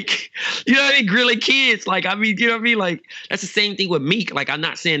be like, you know what I mean, grilling kids. Like, I mean, you know what I mean? Like, that's the same thing with Meek. Like, I'm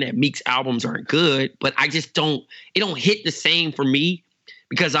not saying that Meek's albums aren't good, but I just it don't hit the same for me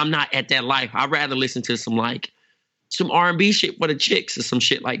because I'm not at that life. I'd rather listen to some R&B shit for the chicks or some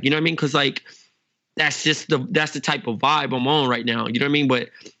shit, like, you know what I mean? Because, like, that's the type of vibe I'm on right now. You know what I mean? But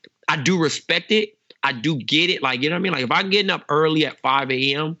I do respect it. I do get it. Like, you know what I mean? Like if I'm getting up early at 5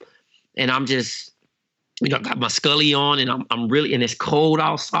 a.m. and I'm just, you know, got my Scully on and I'm really, and it's cold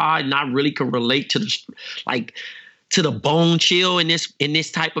outside and I really can relate to the bone chill in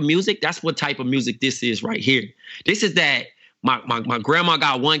this type of music. That's what type of music this is right here. This is that my grandma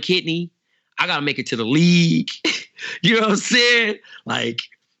got one kidney. I got to make it to the league. You know what I'm saying? Like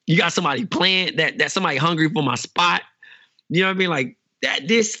you got somebody playing that somebody hungry for my spot. You know what I mean? Like that,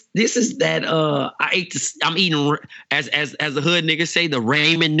 this is that, I'm eating, as the hood niggas say, the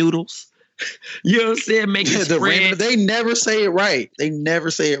ramen noodles. You know what I'm saying? Make it spread. They never say it right. They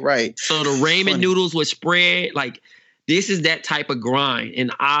never say it right. So the ramen noodles with spread, like this is that type of grind,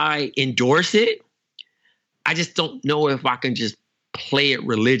 and I endorse it. I just don't know if I can just play it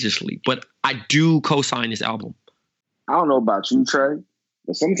religiously, but I do co-sign this album. I don't know about you, Trey,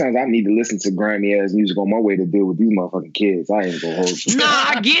 but sometimes I need to listen to grimy ass music on my way to deal with these motherfucking kids. I ain't gonna hold you. Nah,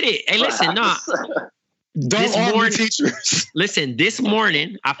 I get it. Hey, listen, nah. This morning, teachers. Listen, this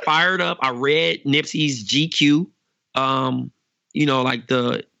morning I fired up. I read Nipsey's GQ, you know, like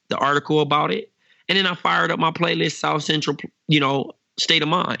the article about it, and then I fired up my playlist South Central, you know, State of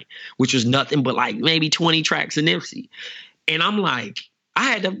Mind, which was nothing but like maybe 20 tracks of Nipsey, and I'm like, I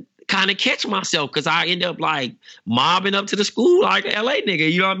had to kind of catch myself because I ended up like mobbing up to the school like an LA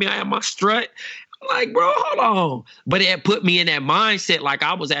nigga. You know what I mean? I had my strut. I'm like, bro, hold on, but it put me in that mindset like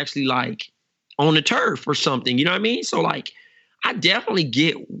I was actually like on the turf or something, you know what I mean? So like, I definitely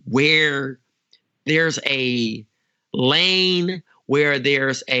get where there's a lane, where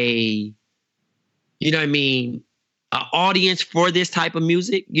there's a, you know what I mean, an audience for this type of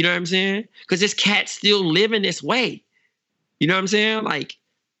music, you know what I'm saying? Because this cat's still living this way. You know what I'm saying? Like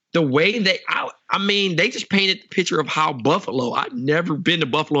the way I mean, they just painted the picture of how Buffalo, I've never been to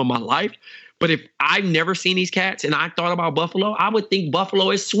Buffalo in my life, but if I've never seen these cats and I thought about Buffalo, I would think Buffalo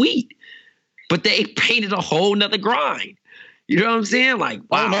is sweet. But they painted a whole nother grind. You know what I'm saying? Like,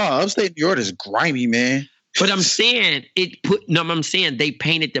 wow. Oh, no, upstate New York is grimy, man. But I'm saying I'm saying they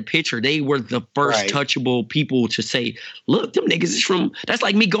painted the picture. They were the first touchable people to say, look, them niggas is from, that's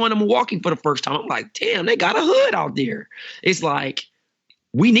like me going to Milwaukee for the first time. I'm like, damn, they got a hood out there. It's like,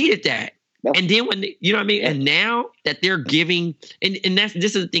 we needed that. And then when, you know what I mean? And now that they're giving, and this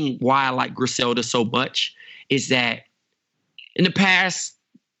is the thing why I like Griselda so much, is that in the past,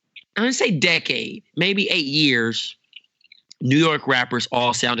 I'm going to say decade, maybe 8 years, New York rappers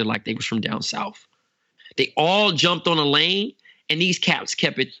all sounded like they was from down south. They all jumped on a lane, and these cats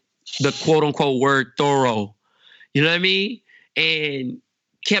kept it the quote-unquote word thorough. You know what I mean? And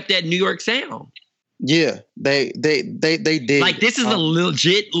kept that New York sound. Yeah, they did. Like, this is a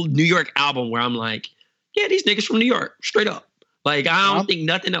legit New York album where I'm like, yeah, these niggas from New York, straight up. Like, I don't think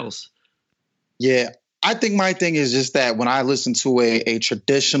nothing else. Yeah. I think my thing is just that when I listen to a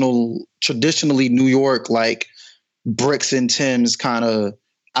traditionally New York, like Bricks and Tim's kind of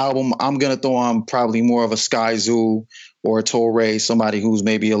album, I'm going to throw on probably more of a Sky Zoo or a Torre, somebody who's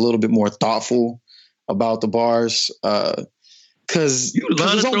maybe a little bit more thoughtful about the bars. Because you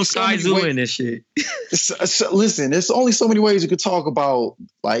love to throw Sky Zoo in this shit. Listen, there's only so many ways you could talk about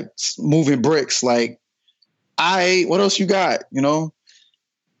like moving bricks. Like, what else you got, you know?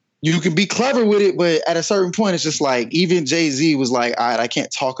 You can be clever with it, but at a certain point, it's just like, even Jay-Z was like, all right, I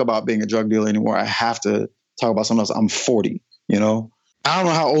can't talk about being a drug dealer anymore. I have to talk about something else. I'm 40, you know? I don't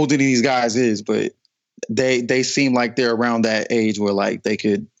know how old any of these guys is, but they seem like they're around that age where like they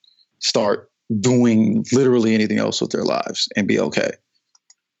could start doing literally anything else with their lives and be okay.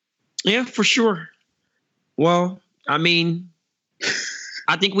 Yeah, for sure. Well, I mean,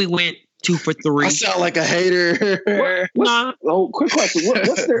 I think we went 2 for 3. I sound like a hater. Quick question.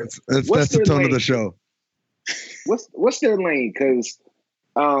 What's their that's the tone of the show. What's their lane? Because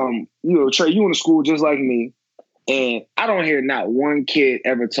you know, Trey, you in the school just like me, and I don't hear not one kid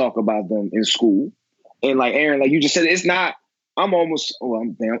ever talk about them in school. And like Aaron, like you just said, it's not. I'm almost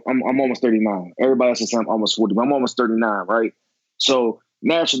 39. Everybody else is saying I'm almost 40, but I'm almost 39, right? So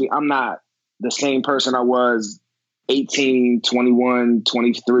naturally, I'm not the same person I was 18, 21,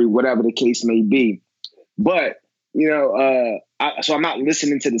 23, whatever the case may be. But, you know, so I'm not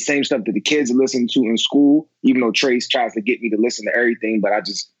listening to the same stuff that the kids are listening to in school, even though Trace tries to get me to listen to everything, but I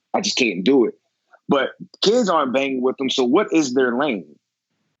just can't do it. But kids aren't banging with them. So what is their lane?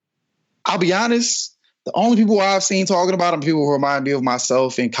 I'll be honest. The only people I've seen talking about them, people who remind me of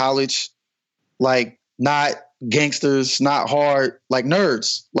myself in college, like not gangsters, not hard, like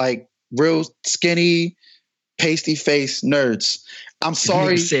nerds, like real skinny, pasty face nerds. I'm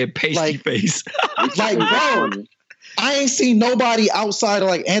sorry. You said pasty face. Like, bro, I ain't seen nobody outside of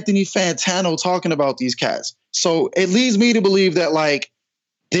like Anthony Fantano talking about these cats. So it leads me to believe that like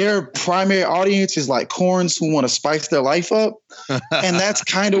their primary audience is like corns who want to spice their life up. And that's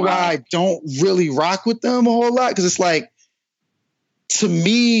kind of why I don't really rock with them a whole lot. Cause it's like, to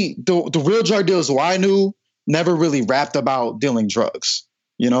me, the real drug dealers who I knew never really rapped about dealing drugs.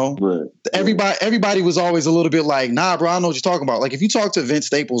 You know, everybody was always a little bit like, nah, bro, I don't know what you're talking about. Like if you talk to Vince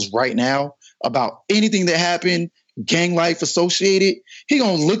Staples right now about anything that happened, gang life associated, he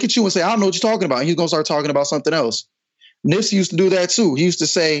gonna look at you and say, I don't know what you're talking about. And he's gonna start talking about something else. Nipsey used to do that too. He used to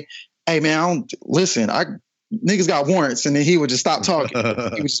say, hey man, niggas got warrants, and then he would just stop talking.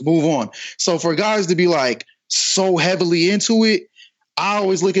 He would just move on. So for guys to be like so heavily into it, I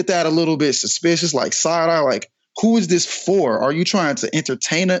always look at that a little bit suspicious, like side eye, like, who is this for? Are you trying to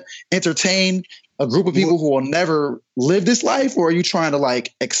entertain a group of people who will never live this life, or are you trying to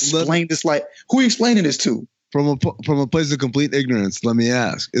like explain this life? Who are you explaining this to? From a place of complete ignorance, let me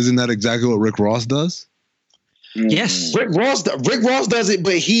ask: isn't that exactly what Rick Ross does? Yes, Rick Ross does it,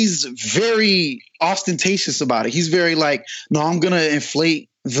 but he's very ostentatious about it. He's very like, no, I'm gonna inflate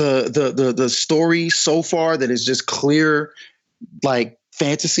the story so far that it's just clear, like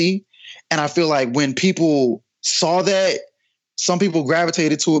fantasy. And I feel like when people saw that, some people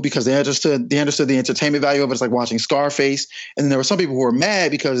gravitated to it because they understood the entertainment value of it. It's like watching Scarface. And then there were some people who were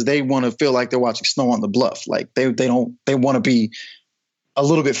mad because they want to feel like they're watching Snow on the Bluff. Like they want to be a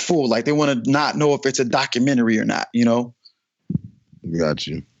little bit fooled. Like they want to not know if it's a documentary or not, you know? Got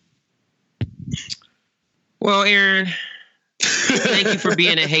you. Well, Aaron, thank you for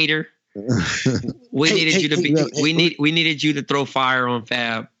being a hater. We needed you to throw fire on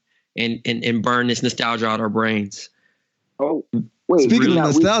Fab and burn this nostalgia out our brains. Oh, wait. Speaking of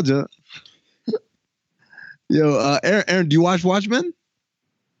nostalgia, Aaron, do you watch Watchmen?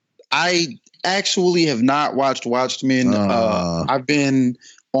 I actually have not watched Watchmen. I've been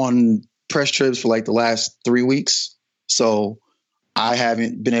on press trips for like the last 3 weeks, so I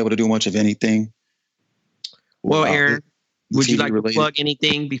haven't been able to do much of anything. Well, Aaron, would you like to plug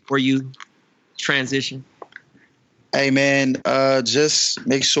anything before you transition? Hey man, just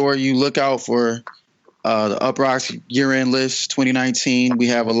make sure you look out for the Uproxx year-end list 2019. We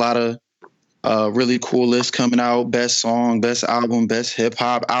have a lot of really cool lists coming out: best song, best album, best hip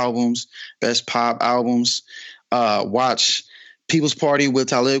hop albums, best pop albums. Watch People's Party with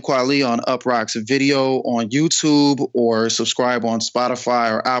Talib Kweli on Uproxx video on YouTube, or subscribe on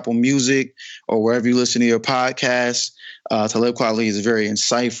Spotify or Apple Music or wherever you listen to your podcasts. Talib Kweli is a very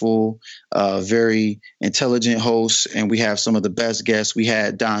insightful, very intelligent host, and we have some of the best guests. We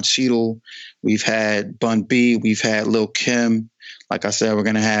had Don Cheadle, we've had Bun B, we've had Lil Kim. Like I said, we're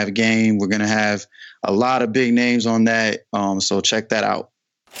going to have Game. We're going to have a lot of big names on that, so check that out.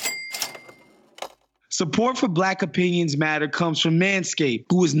 Support for Black Opinions Matter comes from Manscaped,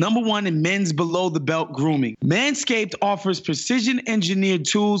 who is #1 in men's below-the-belt grooming. Manscaped offers precision-engineered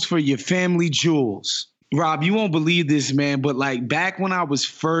tools for your family jewels. Rob, you won't believe this, man, but like back when I was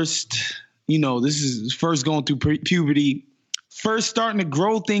first going through puberty, first starting to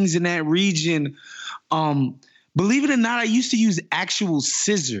grow things in that region, believe it or not, I used to use actual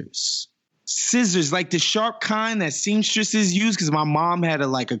scissors. Scissors, like the sharp kind that seamstresses use, because my mom had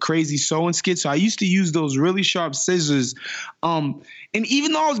a crazy sewing skit. So I used to use those really sharp scissors. And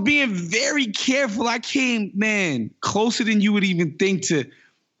even though I was being very careful, I came, man, closer than you would even think to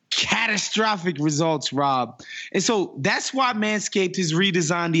catastrophic results, Rob. And so that's why Manscaped has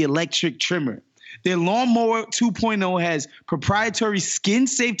redesigned the electric trimmer. Their Lawnmower 2.0 has proprietary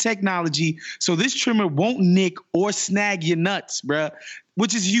skin-safe technology, so this trimmer won't nick or snag your nuts, bruh,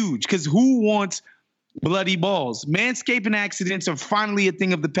 which is huge, because who wants bloody balls? Manscaping accidents are finally a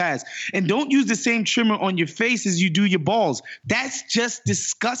thing of the past. And don't use the same trimmer on your face as you do your balls. That's just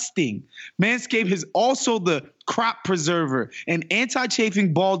disgusting. Manscaped has also the Crop Preserver, an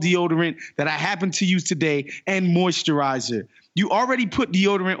anti-chafing ball deodorant that I happen to use today, and moisturizer. You already put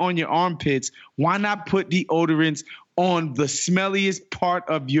deodorant on your armpits. Why not put deodorants on the smelliest part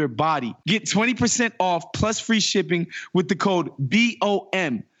of your body? Get 20% off plus free shipping with the code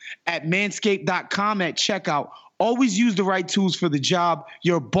BOM at manscaped.com at checkout. Always use the right tools for the job.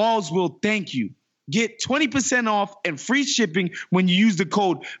 Your balls will thank you. Get 20% off and free shipping when you use the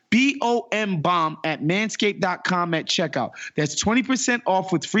code BOMBOMB at manscaped.com at checkout. That's 20%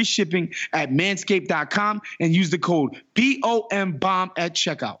 off with free shipping at manscaped.com and use the code BOMBOMB at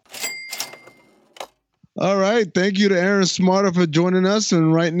checkout. All right. Thank you to Aaron Smarter for joining us.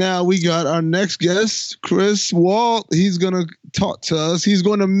 And right now we got our next guest, Chris Walt. He's going to talk to us. He's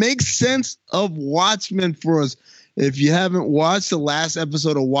going to make sense of Watchmen for us. If you haven't watched the last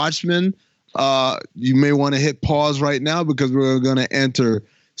episode of Watchmen, you may want to hit pause right now because we're going to enter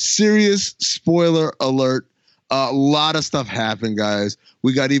serious spoiler alert. A lot of stuff happened, guys.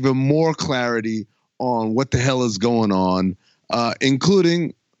 We got even more clarity on what the hell is going on,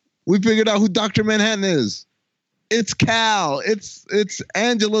 including we figured out who Dr. Manhattan is. It's Cal. It's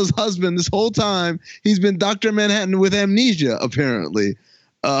Angela's husband. This whole time, he's been Dr. Manhattan with amnesia, apparently.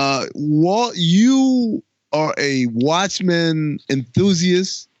 Walt, you are a Watchmen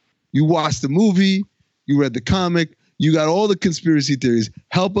enthusiast. You watched the movie. You read the comic. You got all the conspiracy theories.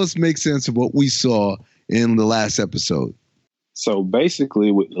 Help us make sense of what we saw in the last episode. So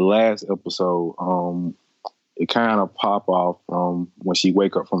basically, with the last episode, it kind of pop off from when she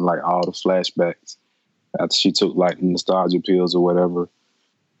wake up from like all the flashbacks after she took like nostalgia pills or whatever.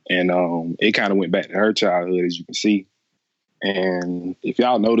 And it kind of went back to her childhood, as you can see. And if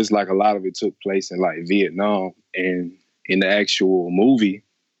y'all notice, like a lot of it took place in like Vietnam, and in the actual movie,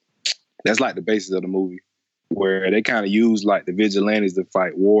 that's like the basis of the movie, where they kind of use like the vigilantes to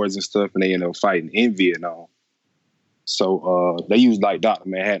fight wars and stuff, and they end up fighting in Vietnam. So they used like Dr.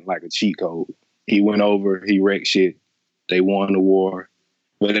 Manhattan like a cheat code. He went over, he wrecked shit. They won the war.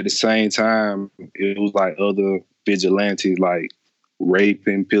 But at the same time, it was like other vigilantes like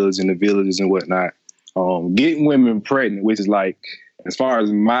raping, pillaging the villages and whatnot. Getting women pregnant, which is like, as far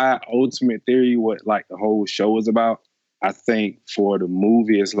as my ultimate theory, what like the whole show is about, I think for the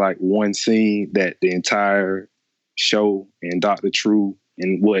movie, it's like one scene that the entire show and Dr. True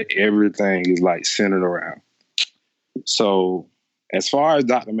and what everything is like centered around. So as far as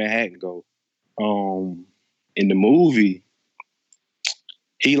Dr. Manhattan go, in the movie,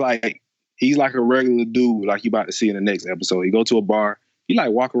 he's like a regular dude, like you about to see in the next episode. He go to a bar, he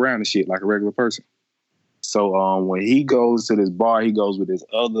like walk around and shit like a regular person. So when he goes to this bar, he goes with this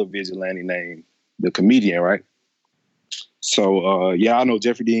other vigilante named the Comedian, right? So y'all know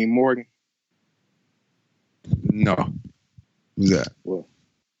Jeffrey Dean Morgan? No. Who's that? Well,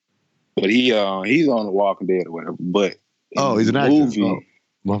 but he's on The Walking Dead or whatever. But he's an actor.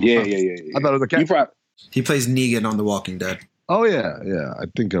 Movie, yeah. I thought it was a cat. He plays Negan on The Walking Dead. Oh yeah. I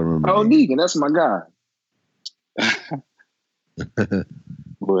think I remember. Oh, Negan, that's my guy.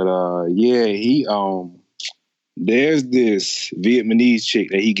 But he there's this Vietnamese chick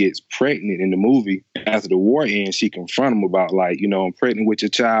that he gets pregnant in the movie. After the war ends, she confront him about like, I'm pregnant with your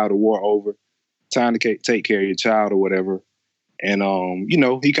child, the war over, time to take care of your child or whatever. And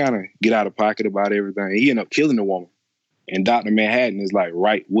he kind of get out of pocket about everything. He end up killing the woman, and Dr. Manhattan is like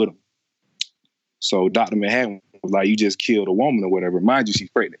right with him. So Dr. Manhattan was like, you just killed a woman or whatever. Mind you, she's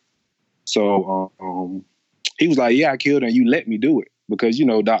pregnant. So he was like, yeah, I killed her and you let me do it. Because,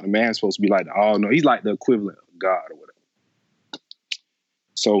 Dr. Manhattan's supposed to be like he's like the equivalent of God or whatever.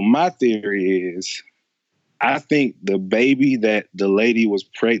 So my theory is, I think the baby that the lady was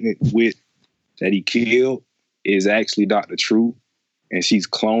pregnant with that he killed is actually Dr. True. And she's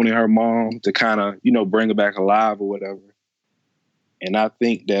cloning her mom to kind of, bring her back alive or whatever. And I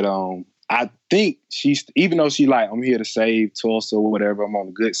think that, she's, even though she like, I'm here to save Tulsa or whatever, I'm on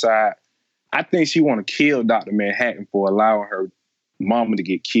the good side, I think she want to kill Dr. Manhattan for allowing her mama to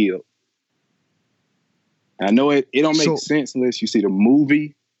get killed. I know it don't make sense unless you see the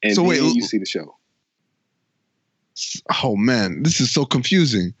movie and then you see the show. Oh man, this is so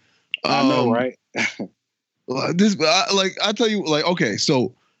confusing. I know, right? I tell you, okay,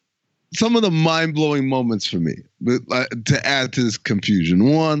 so some of the mind-blowing moments for me, but to add to this confusion,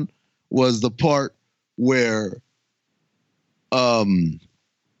 one was the part where the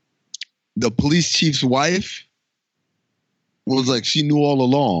police chief's wife was like, she knew all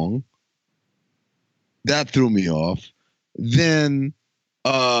along. That threw me off. Then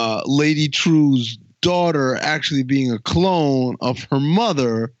Lady True's daughter actually being a clone of her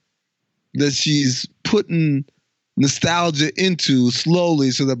mother that she's putting nostalgia into slowly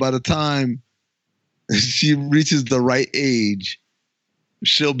so that by the time she reaches the right age,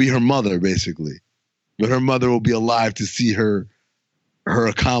 she'll be her mother, basically. But her mother will be alive to see her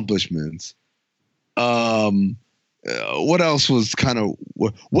accomplishments. What else was kind of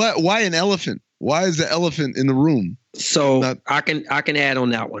why an elephant? Why is the elephant in the room? So I can add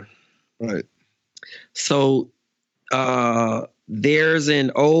on that one. Right. So there's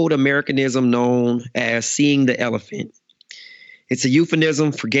an old Americanism known as seeing the elephant. It's a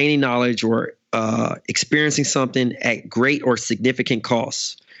euphemism for gaining knowledge or experiencing something at great or significant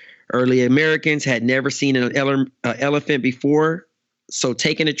cost. Early Americans had never seen an elephant before, so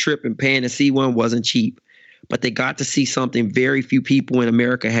taking a trip and paying to see one wasn't cheap. But they got to see something very few people in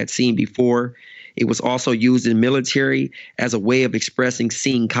America had seen before. It was also used in the military as a way of expressing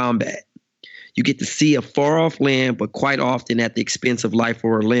seeing combat. You get to see a far-off land, but quite often at the expense of life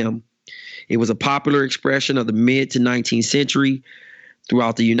or a limb. It was a popular expression of the mid to 19th century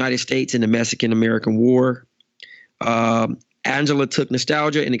throughout the United States and the Mexican-American War. Angela took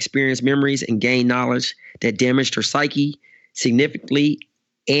nostalgia and experienced memories and gained knowledge that damaged her psyche significantly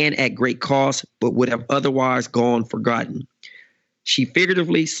and at great cost, but would have otherwise gone forgotten. She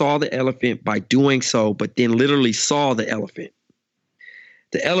figuratively saw the elephant by doing so, but then literally saw the elephant.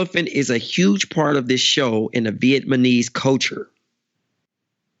 The elephant is a huge part of this show in the Vietnamese culture.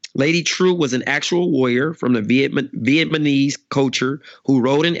 Lady True was an actual warrior from the Vietnamese culture who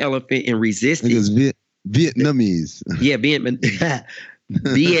rode an elephant and resisted. Vietnamese. Yeah,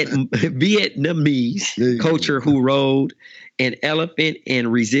 Vietnamese culture who rode an elephant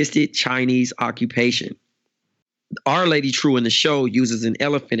and resisted Chinese occupation. Our Lady True in the show uses an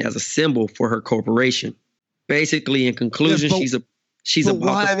elephant as a symbol for her corporation. Basically, in conclusion, she's about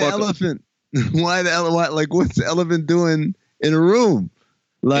why the elephant? Why the elephant? Like, what's the elephant doing in a room?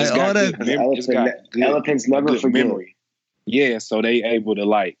 Like all that. Elephants never forget. Memory. Yeah, so they able to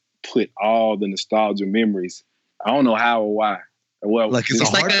like put all the nostalgia memories. I don't know how or why. Well, like it's a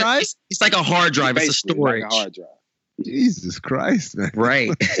hard drive. It's like a hard drive. It's a storage. Like a hard drive. Jesus Christ, man. Right.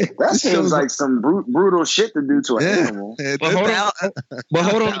 That seems like some brutal shit to do to an animal. But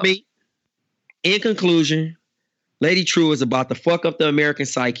hold on to me. In conclusion, Lady True is about to fuck up the American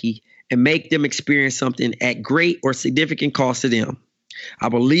psyche and make them experience something at great or significant cost to them. I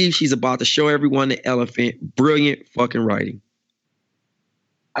believe she's about to show everyone the elephant. Brilliant fucking writing.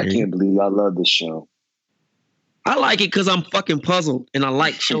 I can't believe I love this show. I like it because I'm fucking puzzled and I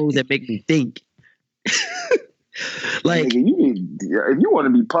like shows that make me think. Like, nigga, if you want to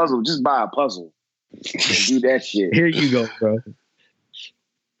be puzzled, just buy a puzzle. Do that shit. Here you go, bro.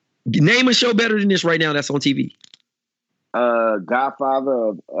 Name a show better than this right now that's on TV. Godfather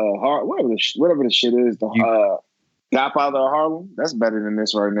of whatever the shit is. Godfather of Harlem. That's better than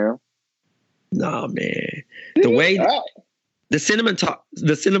this right now. Nah, man. The way the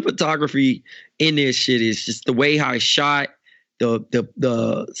cinematography in this shit is just the way how it's shot.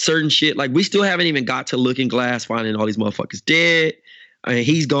 The certain shit, like we still haven't even got to Looking Glass finding all these motherfuckers dead. I mean,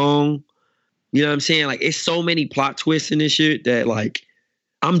 he's gone. You know what I'm saying? Like, it's so many plot twists in this shit that like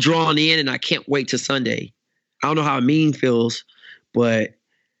I'm drawn in and I can't wait till Sunday. I don't know how Mean feels, but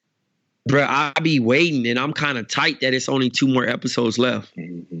bro, I be waiting and I'm kind of tight that it's only 2 more episodes left.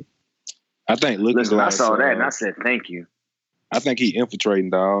 Mm-hmm. I think Looking Glass. I saw that and I said thank you. I think he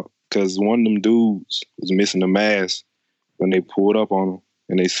infiltrating, dog, because one of them dudes was missing a mask when they pulled up on him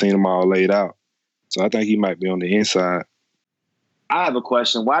and they seen him all laid out. So I think he might be on the inside. I have a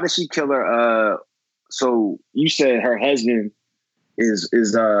question. Why did she kill her? So you said her husband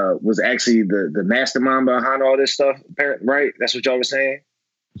was actually the mastermind behind all this stuff, right? That's what y'all were saying?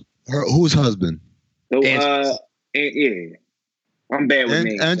 Whose husband? Yeah. I'm bad with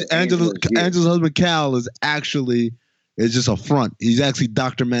names. Angela's husband, Cal, is just a front. He's actually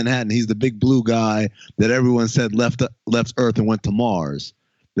Dr. Manhattan. He's the big blue guy that everyone said left Earth and went to Mars.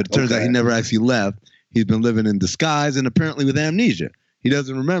 But it turns out he never actually left. He's been living in disguise and apparently with amnesia. He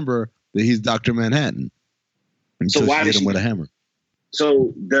doesn't remember that he's Dr. Manhattan. So why did she hit him with a hammer?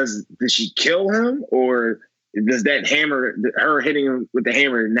 So did she kill him, or does that hammer, her hitting him with the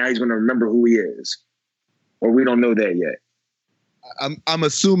hammer, now he's going to remember who he is? Or we don't know that yet? I'm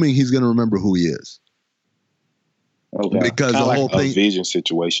assuming he's going to remember who he is. Okay. Because kinda the whole like thing, a Vision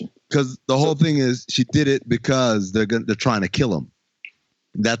situation. Because the whole thing is she did it because they're trying to kill him.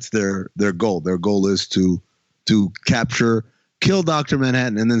 That's their goal. Their goal is to kill Dr.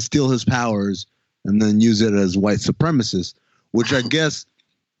 Manhattan and then steal his powers and then use it as white supremacist, which I guess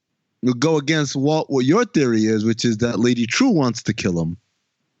will go against what your theory is, which is that Lady True wants to kill him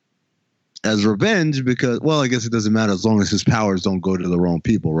as revenge because, well, I guess it doesn't matter as long as his powers don't go to the wrong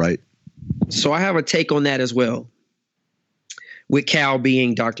people, right? So I have a take on that as well, with Cal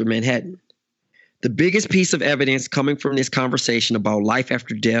being Dr. Manhattan. The biggest piece of evidence coming from this conversation about life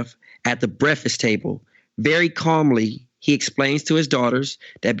after death at the breakfast table, very calmly, he explains to his daughters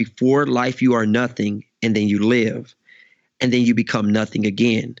that before life you are nothing, and then you live, and then you become nothing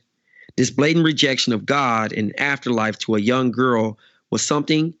again. This blatant rejection of God and afterlife to a young girl was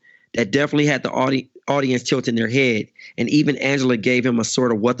something that definitely had the audience tilting their head, and even Angela gave him a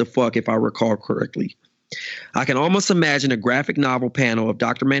sort of what the fuck, if I recall correctly. I can almost imagine a graphic novel panel of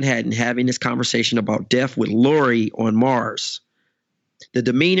Dr. Manhattan having this conversation about death with Laurie on Mars. The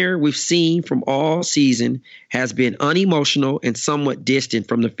demeanor we've seen from all season has been unemotional and somewhat distant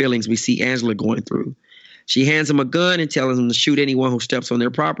from the feelings we see Angela going through. She hands him a gun and tells him to shoot anyone who steps on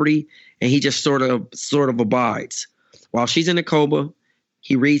their property, and he just sort of abides. While she's in a coma,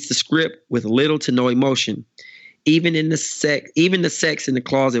 he reads the script with little to no emotion. Even the sex in the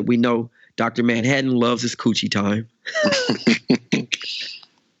closet, we know Dr. Manhattan loves his coochie time.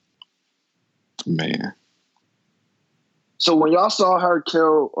 Man. So when y'all saw her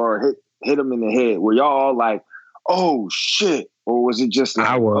kill or hit him in the head, were y'all all like, "Oh shit," or was it just like,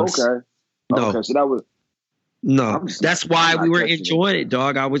 I was. Okay, no, okay, so that was no. That's why we were enjoying it,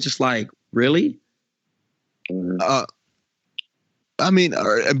 dog. I was just like, really? I mean,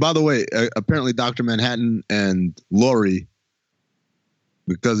 and by the way, apparently Dr. Manhattan and Lori,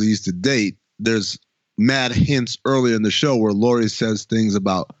 because they used to date, there's mad hints earlier in the show where Lori says things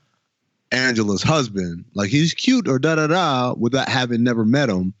about Angela's husband, like he's cute or da-da-da, without having never met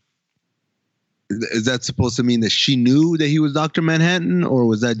him. Is that supposed to mean that she knew that he was Dr. Manhattan, or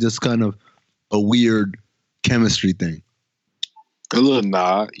was that just kind of a weird chemistry thing? A little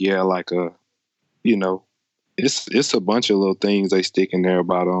nod, yeah, like a, you know, it's a bunch of little things they stick in there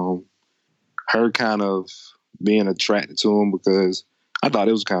about her kind of being attracted to him, because I thought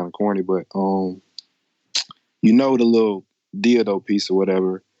it was kind of corny, but you know, the little dildo piece or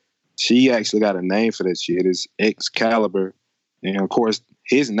whatever, she actually got a name for that shit. It's Excalibur, and of course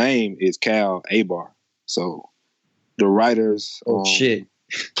his name is Cal Abar. So the writers shit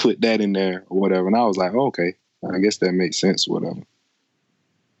put that in there or whatever, and I was like, okay, I guess that makes sense or whatever.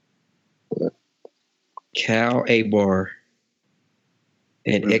 But Cal Abar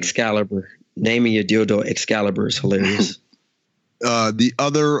and Excalibur. Naming your dildo Excalibur is hilarious. The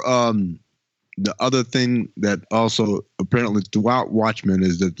other thing that also apparently throughout Watchmen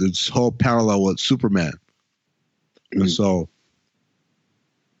is that this whole parallel with Superman. And so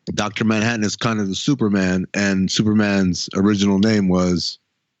Dr. Manhattan is kind of the Superman, and Superman's original name was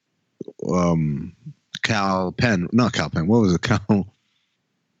Cal Penn. Not Cal Penn. What was it? Cal El.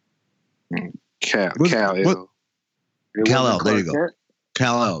 Kal-El. There you go.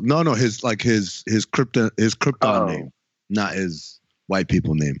 Kal-El. No, his Krypton name, not his white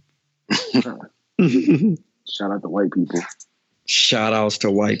people name. Shout out to white people. Shout outs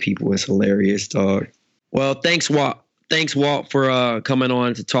to white people. It's hilarious, dog. Well, thanks, Walt. Thanks, Walt, for coming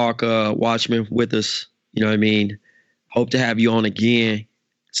on to talk Watchmen with us. You know what I mean? Hope to have you on again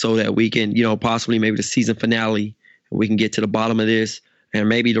so that we can, you know, possibly maybe the season finale, and we can get to the bottom of this, and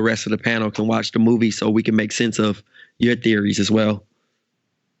maybe the rest of the panel can watch the movie so we can make sense of your theories as well.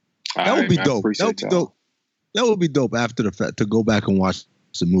 That would be dope. That would be dope. That would be dope after the fact to go back and watch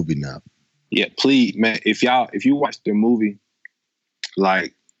the movie now. Yeah, please, man. If you watch the movie,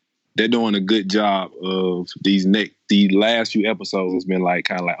 like, they're doing a good job of the last few episodes. It's been like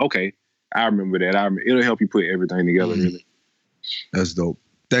kind of like, okay, I remember that. It'll help you put everything together. Really, that's dope.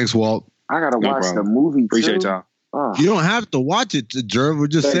 Thanks, Walt. I gotta watch the movie. Appreciate y'all. You don't have to watch it, Jerv. We're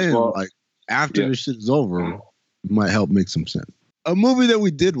just saying, Walt. Like, after this shit is over, it might help make some sense. A movie that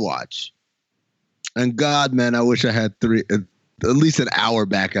we did watch, and God, man, I wish I had at least an hour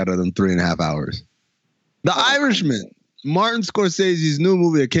back out of them 3.5 hours. The Irishman, Martin Scorsese's new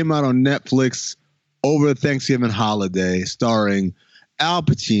movie that came out on Netflix over the Thanksgiving holiday, starring Al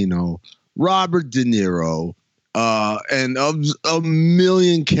Pacino, Robert De Niro, and a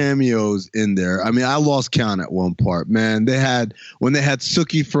million cameos in there. I mean, I lost count at one part, man. When they had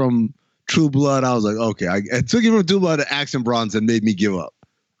Sookie from True Blood, I was like, okay, Sookie from True Blood and Action Bronson made me give up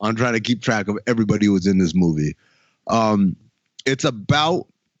on trying to keep track of everybody who was in this movie. It's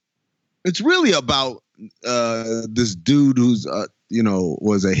really about this dude who's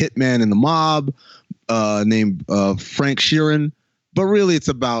was a hitman in the mob named Frank Sheeran, but really it's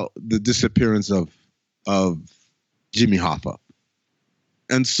about the disappearance of Jimmy Hoffa.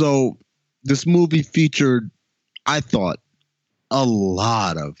 And so this movie featured, I thought, a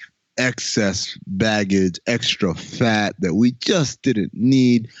lot of excess baggage, extra fat that we just didn't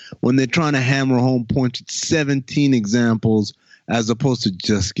need when they're trying to hammer home points at 17 examples as opposed to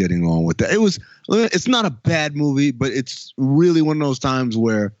just getting on with that. It's not a bad movie, but it's really one of those times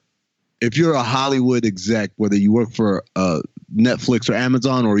where if you're a Hollywood exec, whether you work for Netflix or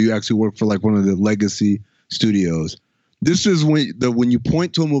Amazon, or you actually work for like one of the legacy studios, this is when you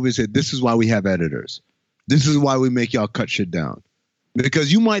point to a movie and say, this is why we have editors. This is why we make y'all cut shit down.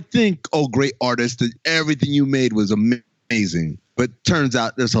 Because you might think, oh, great artist, that everything you made was amazing. But turns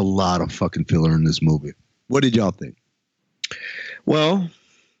out there's a lot of fucking filler in this movie. What did y'all think? Well,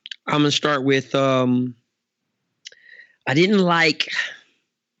 I'm going to start with, I didn't like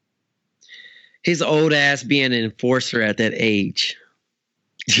his old ass being an enforcer at that age.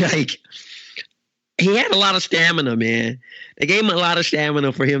 Like, he had a lot of stamina, man. They gave him a lot of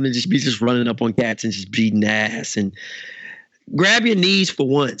stamina for him to just be running up on cats and just beating ass. And grab your knees for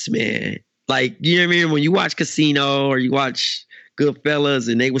once, man. Like, you know what I mean? When you watch Casino or you watch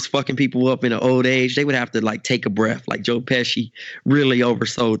Goodfellas and they was fucking people up in an old age, they would have to like take a breath. Like Joe Pesci really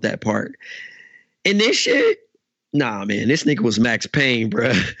oversold that part. And this shit, Nah, man, this nigga was Max Payne,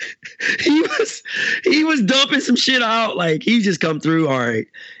 bro. he was dumping some shit out. Like, he just come through, all right,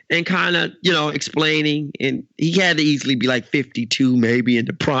 and kind of, explaining. And he had to easily be like 52, maybe in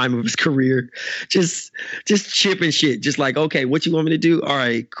the prime of his career, just chipping shit. Just like, okay, what you want me to do? All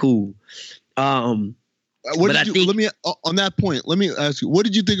right, cool. On that point, let me ask you, what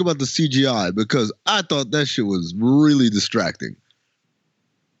did you think about the CGI? Because I thought that shit was really distracting.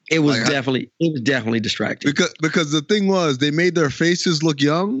 It was definitely distracting. Because the thing was, they made their faces look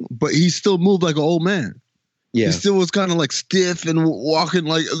young, but he still moved like an old man. Yeah. He still was kind of like stiff and walking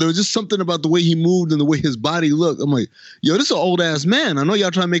like, there was just something about the way he moved and the way his body looked. I'm like, yo, this is an old ass man. I know y'all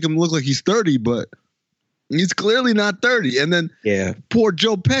trying to make him look like he's 30, but he's clearly not 30. And then poor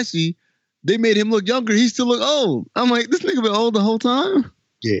Joe Pesci, they made him look younger. He still looked old. I'm like, this nigga been old the whole time?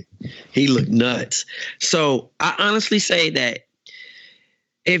 Yeah. He looked nuts. So I honestly say that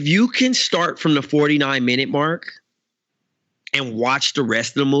if you can start from the 49-minute mark and watch the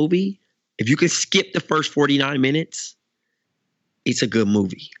rest of the movie, if you can skip the first 49 minutes, it's a good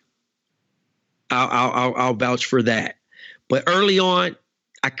movie. I'll vouch for that. But early on,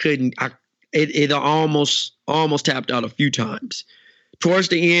 I couldn't. It almost tapped out a few times. Towards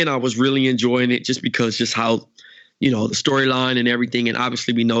the end, I was really enjoying it just because just how, the storyline and everything. And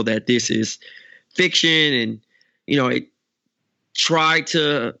obviously, we know that this is fiction, and it tried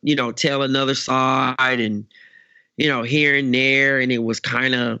to, tell another side and, here and there. And it was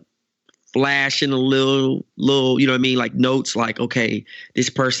kind of flashing a little, like notes like, okay, this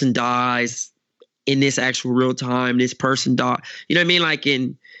person dies in this actual real time. This person died, like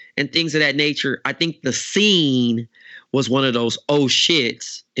and things of that nature. I think the scene was one of those, oh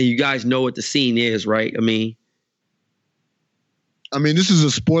shits. And you guys know what the scene is, right? I mean, this is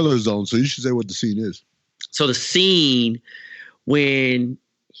a spoiler zone, so you should say what the scene is. So the scene when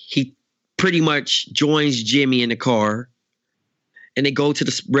he pretty much joins Jimmy in the car and they go to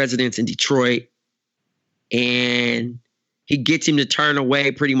the residence in Detroit and he gets him to turn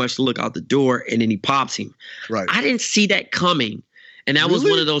away pretty much to look out the door and then he pops him. Right. I didn't see that coming. And that was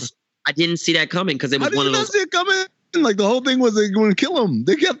one of those, I didn't see that coming because it was one of those. How did you not see it coming? Like the whole thing was they're going to kill him.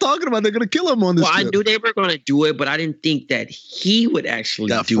 They kept talking about they're going to kill him on this trip. I knew they were going to do it, but I didn't think that he would actually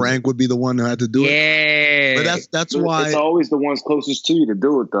do it. Frank would be the one who had to do it. Yeah. But that's why. It's always the ones closest to you to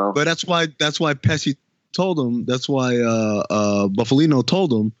do it, though. But that's why Pesci told him. That's why Buffalino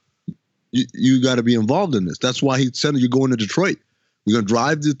told him, you got to be involved in this. That's why he said, you're going to Detroit. You're going to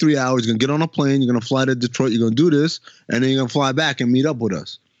drive the 3 hours. You're going to get on a plane. You're going to fly to Detroit. You're going to do this. And then you're going to fly back and meet up with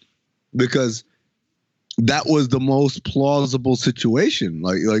us. Because that was the most plausible situation.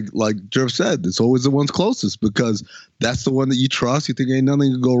 Like Jerv said, it's always the ones closest because that's the one that you trust. You think ain't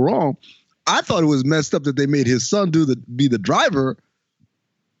nothing can go wrong. I thought it was messed up that they made his son be the driver.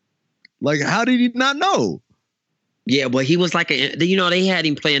 Like, how did he not know? Yeah, but he was like they had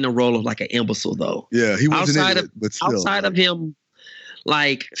him playing the role of like an imbecile though. Yeah, he was an idiot, but still. Outside of him,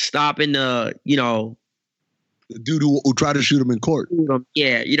 like stopping the dude who tried to shoot him in court.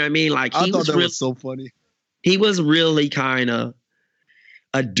 Yeah, you know what I mean? Like I thought that was so funny. He was really kind of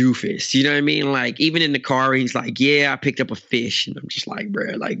a doofus. You know what I mean? Like even in the car, he's like, yeah, I picked up a fish. And I'm just like,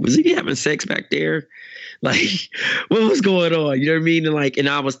 bro, like, was he having sex back there? Like, what was going on? You know what I mean? And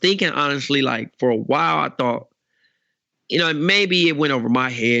I was thinking, honestly, like for a while, I thought, maybe it went over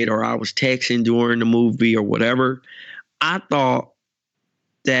my head or I was texting during the movie or whatever. I thought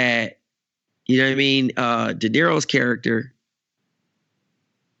that, you know what I mean? De Niro's character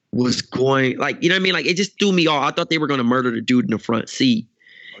was going like, you know what I mean? Like it just threw me off. I thought they were going to murder the dude in the front seat.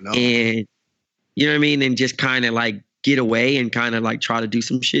 Oh, no. And you know what I mean? And just kind of like get away and kind of like try to do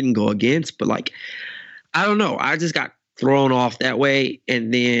some shit and go against. But like, I don't know. I just got thrown off that way.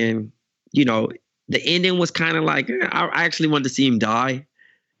 And then, the ending was kind of like, I actually wanted to see him die.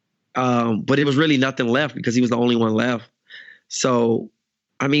 But it was really nothing left because he was the only one left. So,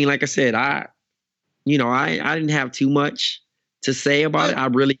 I mean, like I said, I didn't have too much to say about it. I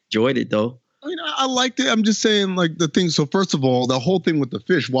really enjoyed it though. I liked it. I'm just saying like the thing. So first of all, the whole thing with the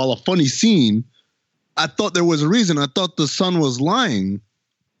fish, while a funny scene, I thought there was a reason. I thought the son was lying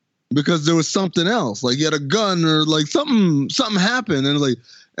because there was something else. Like he had a gun or like something happened. And like,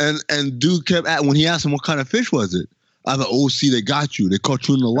 and dude kept when he asked him what kind of fish was it? I thought, oh, see, they got you. They caught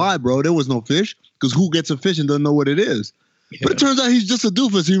you in the lie, bro. There was no fish because who gets a fish and doesn't know what it is? Yeah. But it turns out he's just a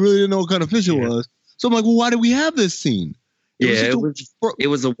doofus. He really didn't know what kind of fish it was. So I'm like, well, why did we have this scene? It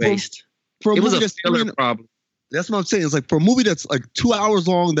was a waste. For a it was movie a filler problem. That's what I'm saying. It's like for a movie that's like 2 hours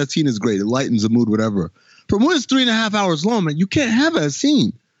long, that scene is great. It lightens the mood, whatever. For a movie that's 3.5 hours long, man, you can't have that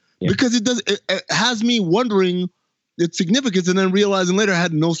scene because it has me wondering its significance and then realizing later it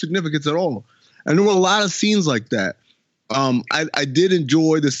had no significance at all. And there were a lot of scenes like that. I did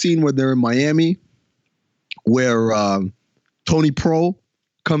enjoy the scene where they're in Miami, where Tony Pro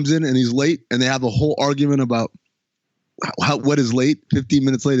comes in and he's late, and they have a whole argument about what is late. 15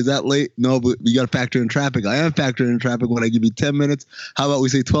 minutes late, is that late? No, but you got to factor in traffic. I am factoring in traffic when I give you 10 minutes. How about we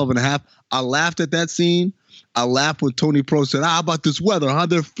say 12 and a half? I laughed at that scene. I laughed when Tony Pro said, how about this weather? How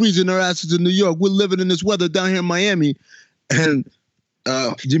they're freezing their asses in New York. We're living in this weather down here in Miami. And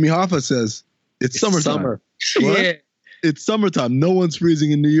Jimmy Hoffa says, it's summertime. Summer. What? Yeah. It's summertime. No one's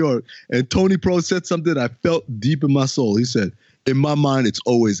freezing in New York. And Tony Pro said something I felt deep in my soul. He said, in my mind, it's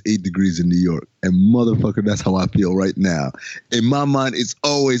always 8 degrees in New York. And motherfucker, that's how I feel right now. In my mind, it's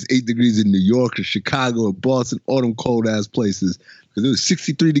always 8 degrees in New York or Chicago or Boston, all them cold-ass places. Because it was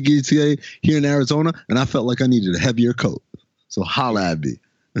 63 degrees today here in Arizona, and I felt like I needed a heavier coat. So holla at me.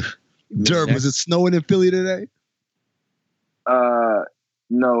 Derb, was it snowing in Philly today?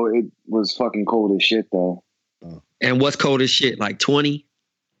 No, it was fucking cold as shit, though. And what's cold as shit? Like 20?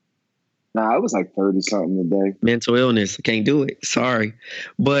 Nah, it was like 30-something today. Mental illness. I can't do it. Sorry.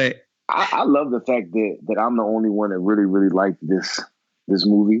 But I love the fact that I'm the only one that really, really liked this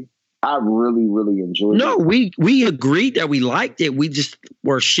movie. I really, really enjoyed it. No, we agreed that we liked it. We just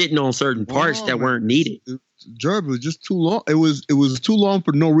were shitting on certain parts that weren't needed. Jerb, it was just too long. It was too long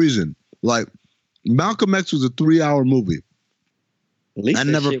for no reason. Like Malcolm X was a 3-hour movie.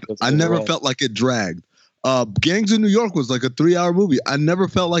 I never felt like it dragged. Gangs in New York was like a 3-hour movie. I never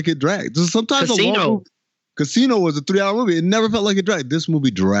felt like it dragged. Sometimes Casino. A long movie. Casino was a 3-hour movie. It never felt like it dragged. This movie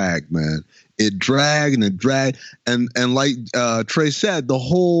dragged, man. It dragged and it dragged. And like Trey said, the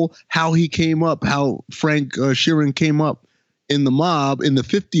whole how he came up, how Frank Sheeran came up in the mob in the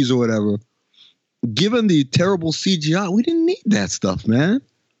 50s or whatever. Given the terrible CGI, we didn't need that stuff, man.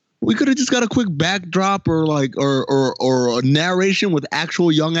 We could have just got a quick backdrop or a narration with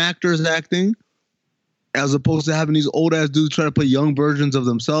actual young actors acting, as opposed to having these old ass dudes try to play young versions of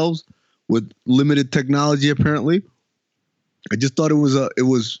themselves with limited technology. Apparently, I just thought it was a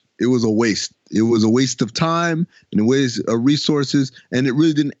waste. It was a waste of time and a waste of resources, and it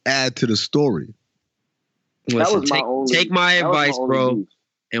really didn't add to the story. Listen, take my advice, bro,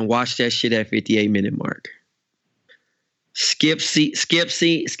 and watch that shit at 58-minute mark. Skip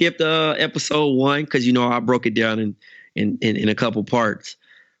the episode 1 because I broke it down in a couple parts,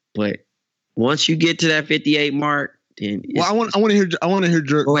 but once you get to that 58 mark, then I want to hear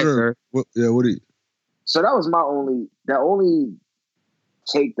Jerk. Go ahead, what do you? So that was the only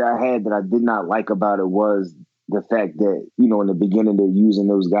take that I had that I did not like about it was the fact that in the beginning they're using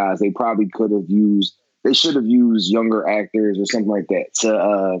those guys. They probably they should have used younger actors or something like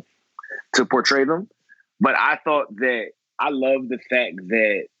that to portray them. But I thought that I love the fact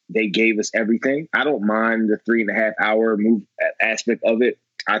that they gave us everything. I don't mind the 3.5 hour move aspect of it.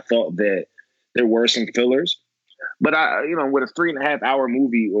 I thought that there were some fillers, but with a 3.5 hour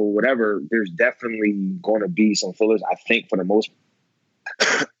movie or whatever, there's definitely going to be some fillers. I think for the most,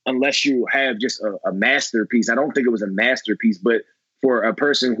 unless you have just a masterpiece. I don't think it was a masterpiece, but for a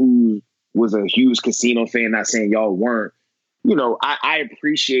person who was a huge Casino fan, not saying y'all weren't, I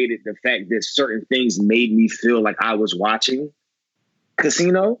appreciated the fact that certain things made me feel like I was watching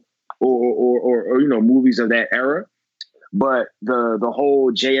Casino or movies of that era. But the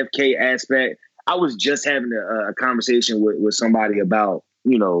whole JFK aspect, I was just having a conversation with somebody about,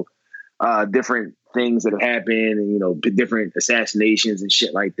 different things that have happened and, different assassinations and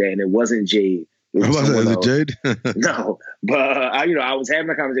shit like that. And it wasn't Jade. Was it Jade? No, but I was having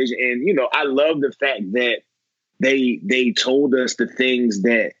a conversation and, I love the fact that they told us the things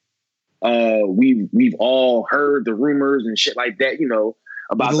that we've all heard, the rumors and shit like that,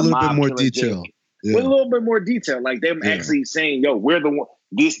 about the mob. With a little bit more detail. Yeah. With a little bit more detail, like them actually saying, "Yo, we're the one.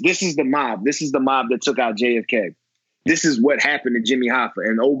 This is the mob. This is the mob that took out JFK. This is what happened to Jimmy Hoffa.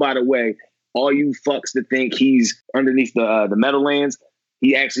 And oh, by the way, all you fucks that think he's underneath the Meadowlands,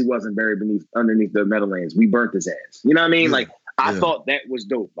 he actually wasn't buried underneath the Meadowlands. We burnt his ass. You know what I mean? Yeah. Like I thought that was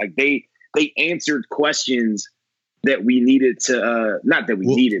dope. Like they answered questions that we needed to not that we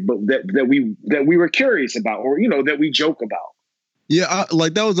needed, but that we were curious about, or that we joke about. Yeah,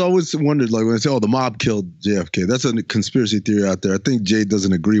 that was always wondered, like when I say, the mob killed JFK. That's a conspiracy theory out there. I think Jay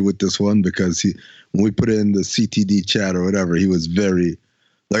doesn't agree with this one because when we put it in the CTD chat or whatever, he was very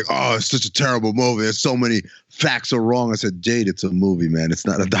like, oh, it's such a terrible movie. There's so many facts are wrong. I said, Jade, it's a movie, man. It's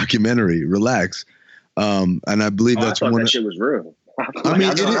not a documentary. Relax. And I believe that's one. That shit was real. I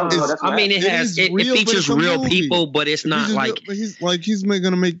mean, it features real people, but it's not he's going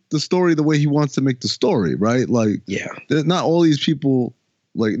to make the story the way he wants to make the story, right? Like, yeah, not all these people,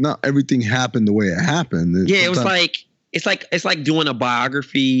 like, not everything happened the way it happened. It was like it's like doing a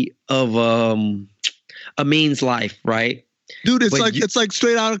biography of Amin's life, right? Dude, it's like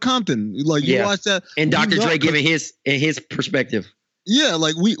Straight Outta Compton. Like you watch that, and Dr. Dre giving his perspective. Yeah,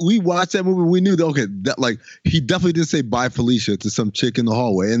 like we watched that movie. We knew that like he definitely didn't say bye Felicia to some chick in the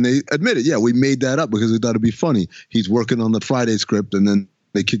hallway, and they admitted, yeah, we made that up because we thought it'd be funny. He's working on the Friday script, and then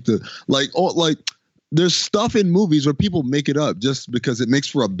they kicked the there's stuff in movies where people make it up just because it makes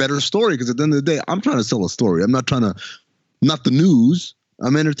for a better story. Because at the end of the day, I'm trying to sell a story. I'm not trying to, not the news.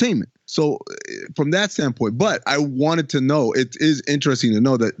 I'm entertainment. So from that standpoint, but I wanted to know, it is interesting to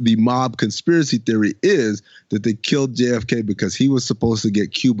know that the mob conspiracy theory is that they killed JFK because he was supposed to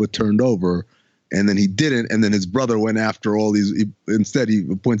get Cuba turned over and then he didn't. And then his brother went after all these, instead he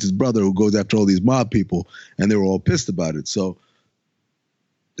appoints his brother who goes after all these mob people and they were all pissed about it. So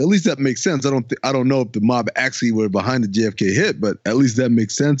at least that makes sense. I don't know if the mob actually were behind the JFK hit, but at least that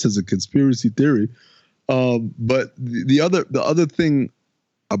makes sense as a conspiracy theory. But the other thing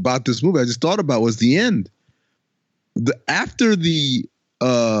about this movie I just thought about was the end. After the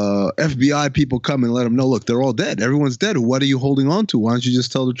FBI people come and let them know, look, they're all dead. Everyone's dead. What are you holding on to? Why don't you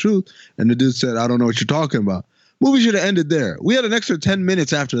just tell the truth? And the dude said, I don't know what you're talking about. Movie should have ended there. We had an extra 10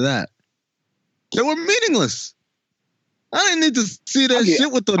 minutes after that. They were meaningless. I didn't need to see that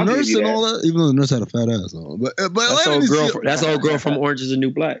shit with the nurse and all that, even though the nurse had a fat ass on. But that's old girl from Orange Is the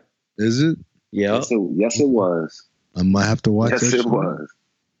New Black. Is it? Yeah. Yes, it was. I might have to watch that. Yes, it was.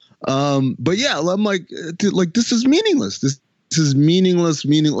 But yeah, I'm like this is meaningless. This is meaningless.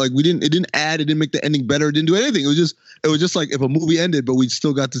 Like it didn't add, it didn't make the ending better, it didn't do anything. It was just like if a movie ended, but we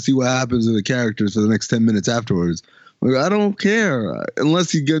still got to see what happens to the characters for the next 10 minutes afterwards. Like, I don't care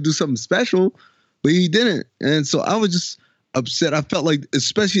unless he gonna do something special, but he didn't. And so I was just upset. I felt like,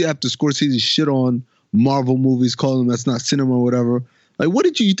 especially after Scorsese shit on Marvel movies, calling them that's not cinema or whatever. Like, what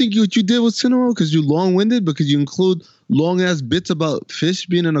did you think what you did was cinema? Because you long-winded? Because you include long-ass bits about fish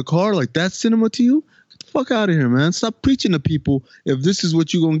being in a car? Like, that's cinema to you? Get the fuck out of here, man. Stop preaching to people if this is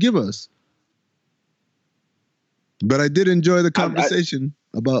what you're going to give us. But I did enjoy the conversation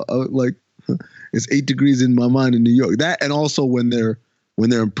about, it's 8 degrees in my mind in New York. That, and also when they're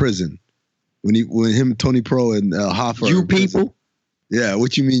in prison. When him, Tony Pro, and Hoffa. You people? Yeah,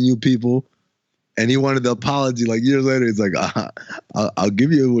 what you mean, you people? And he wanted the apology. Like years later, he's like, "I'll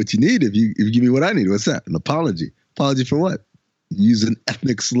give you what you need if you give me what I need." What's that? An apology? Apology for what? Use an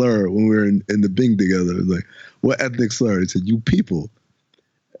ethnic slur when we were in the Bing together. It's like, what ethnic slur? He said, "You people."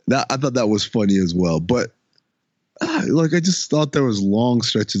 I thought that was funny as well. But I just thought there was long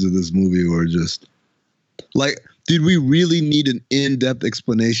stretches of this movie where just like, did we really need an in-depth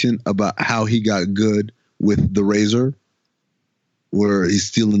explanation about how he got good with the razor? Where he's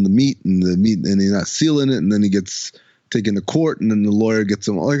stealing the meat and he's not sealing it, and then he gets taken to court, and then the lawyer gets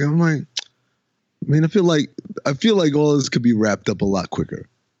him. I feel like all this could be wrapped up a lot quicker.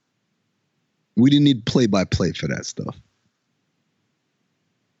 We didn't need play-by-play for that stuff.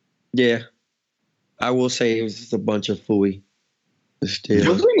 Yeah, I will say it was just a bunch of phooey. Was there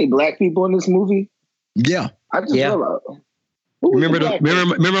any black people in this movie? Yeah, I just realized. Remember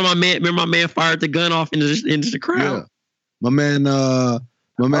my man fired the gun off into the crowd. Yeah. My man,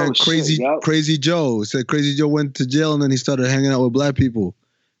 Crazy Joe said Crazy Joe went to jail and then he started hanging out with black people.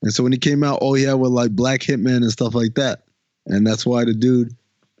 And so when he came out, all he had was like black hitmen and stuff like that. And that's why the dude,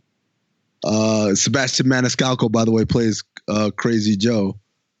 Sebastian Maniscalco, by the way, plays Crazy Joe.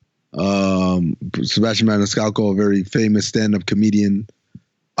 Sebastian Maniscalco, a very famous stand-up comedian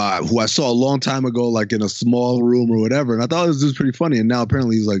who I saw a long time ago, like in a small room or whatever. And I thought this was pretty funny. And now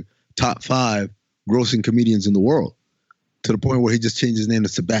apparently he's like top 5 grossing comedians in the world. To the point where he just changed his name to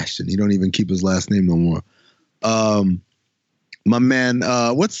Sebastian. He don't even keep his last name no more. My man,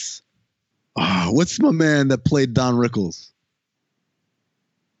 what's my man that played Don Rickles?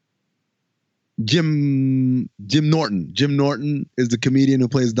 Jim Norton. Jim Norton is the comedian who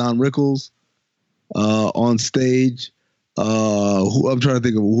plays Don Rickles on stage. Who I'm trying to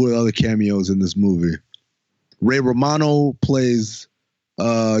think of who are other cameos in this movie. Ray Romano plays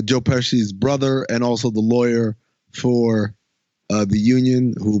Joe Pesci's brother and also the lawyer for the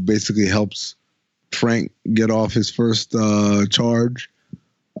union, who basically helps Frank get off his first charge.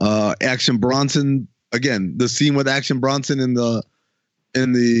 Action Bronson, again, the scene with Action Bronson in the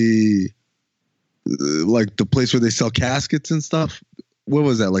like the place where they sell caskets and stuff. What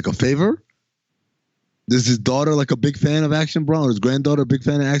was that? Like a favor? Is his daughter like a big fan of Action Bronson? Or his granddaughter a big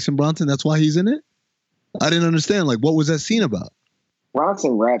fan of Action Bronson? That's why he's in it? I didn't understand. Like, what was that scene about?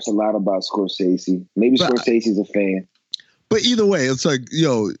 Bronson raps a lot about Scorsese. Maybe Scorsese's a fan. But either way, it's like,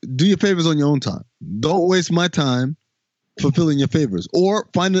 yo, do your favors on your own time. Don't waste my time fulfilling your favors. Or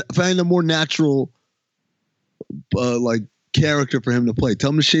find a more natural character for him to play. Tell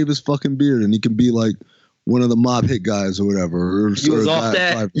him to shave his fucking beard and he can be like one of the mob hit guys or whatever. You was off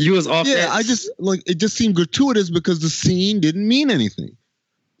that? You was off that? Yeah, I just it just seemed gratuitous because the scene didn't mean anything.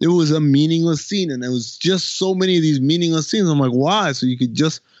 It was a meaningless scene, and there was just so many of these meaningless scenes. I'm like, why? So you could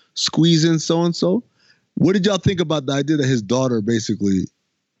just squeeze in so and so. What did y'all think about the idea that his daughter basically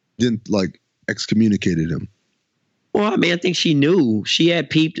didn't excommunicated him? Well, I mean, I think she knew. She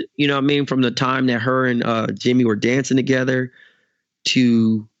had peeped, you know what I mean, from the time that her and Jimmy were dancing together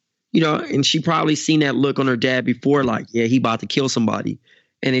to, you know, and she probably seen that look on her dad before, like, yeah, he about to kill somebody.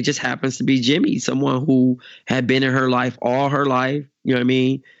 And it just happens to be Jimmy, someone who had been in her life all her life, you know what I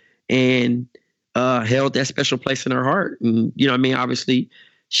mean, and held that special place in her heart. And, you know what I mean, obviously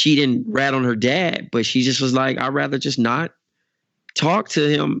she didn't rat on her dad, but she just was like, I'd rather just not talk to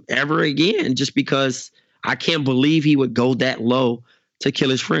him ever again, just because I can't believe he would go that low to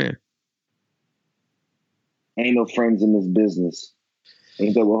kill his friend. Ain't no friends in this business.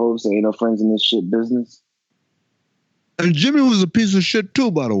 Ain't that what Hope said? Ain't no friends in this shit business. And Jimmy was a piece of shit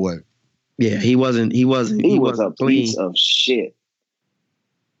too, by the way. Yeah, he was a clean piece of shit.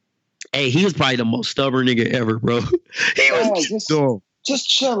 Hey, he was probably the most stubborn nigga ever, bro. He was just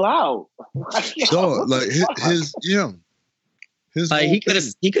chill out. He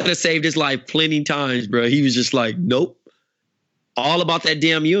could have saved his life plenty times, bro. He was just like, nope. All about that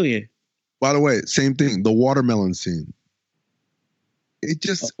damn union. By the way, same thing. The watermelon scene. It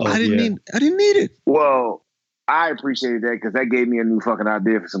just I didn't need it. Well, I appreciated that because that gave me a new fucking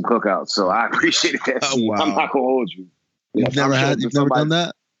idea for some cookouts. So I appreciated that scene. Wow. I'm not gonna hold you. You've never done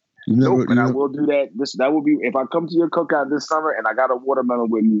that? Nope, and I will do that. That will be if I come to your cookout this summer and I got a watermelon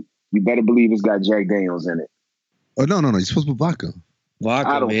with me, you better believe it's got Jack Daniels in it. Oh no! You're supposed to put vodka.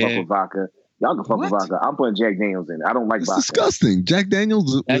 I don't fuck with vodka. Y'all can fuck with vodka. I'm putting Jack Daniels in it. I don't like vodka. It's disgusting. Jack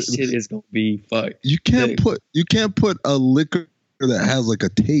Daniels. That shit is gonna be fucked. You can't put a liquor that has like a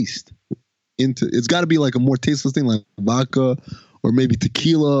taste into. It's got to be like a more tasteless thing, like vodka or maybe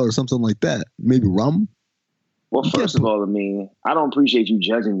tequila or something like that. Maybe rum. Well, first of all, I mean, I don't appreciate you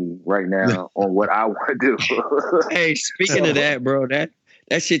judging me right now on what I want to do. Hey, speaking of that, bro, that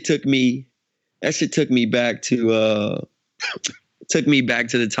shit took me back to the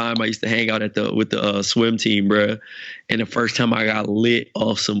time I used to hang out with the swim team, bro. And the first time I got lit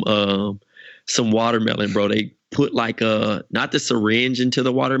off some watermelon, bro. They put like not the syringe into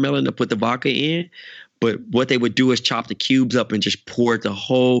the watermelon to put the vodka in, but what they would do is chop the cubes up and just pour it the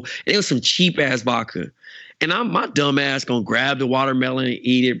whole. It was some cheap ass vodka. And my dumb ass gonna grab the watermelon and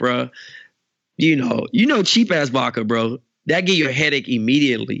eat it, bro. You know, cheap ass vodka, bro. That give you a headache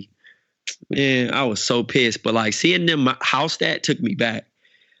immediately. Man, I was so pissed. But like seeing them house that took me back.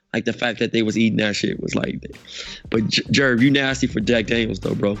 Like the fact that they was eating that shit was like that. But Jerv, you nasty for Jack Daniels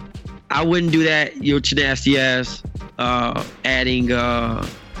though, bro. I wouldn't do that. You're nasty ass adding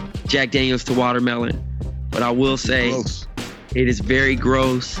Jack Daniels to watermelon. But I will say it is very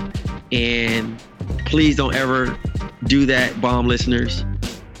gross. And please don't ever do that, bomb listeners.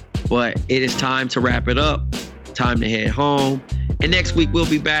 But it is time to wrap it up. Time to head home. And next week we'll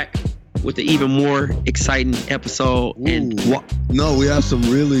be back with an even more exciting episode. We have some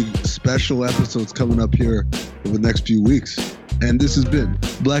really special episodes coming up here over the next few weeks. And this has been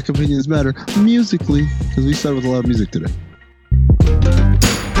Black Opinions Matter musically, because we started with a lot of music today.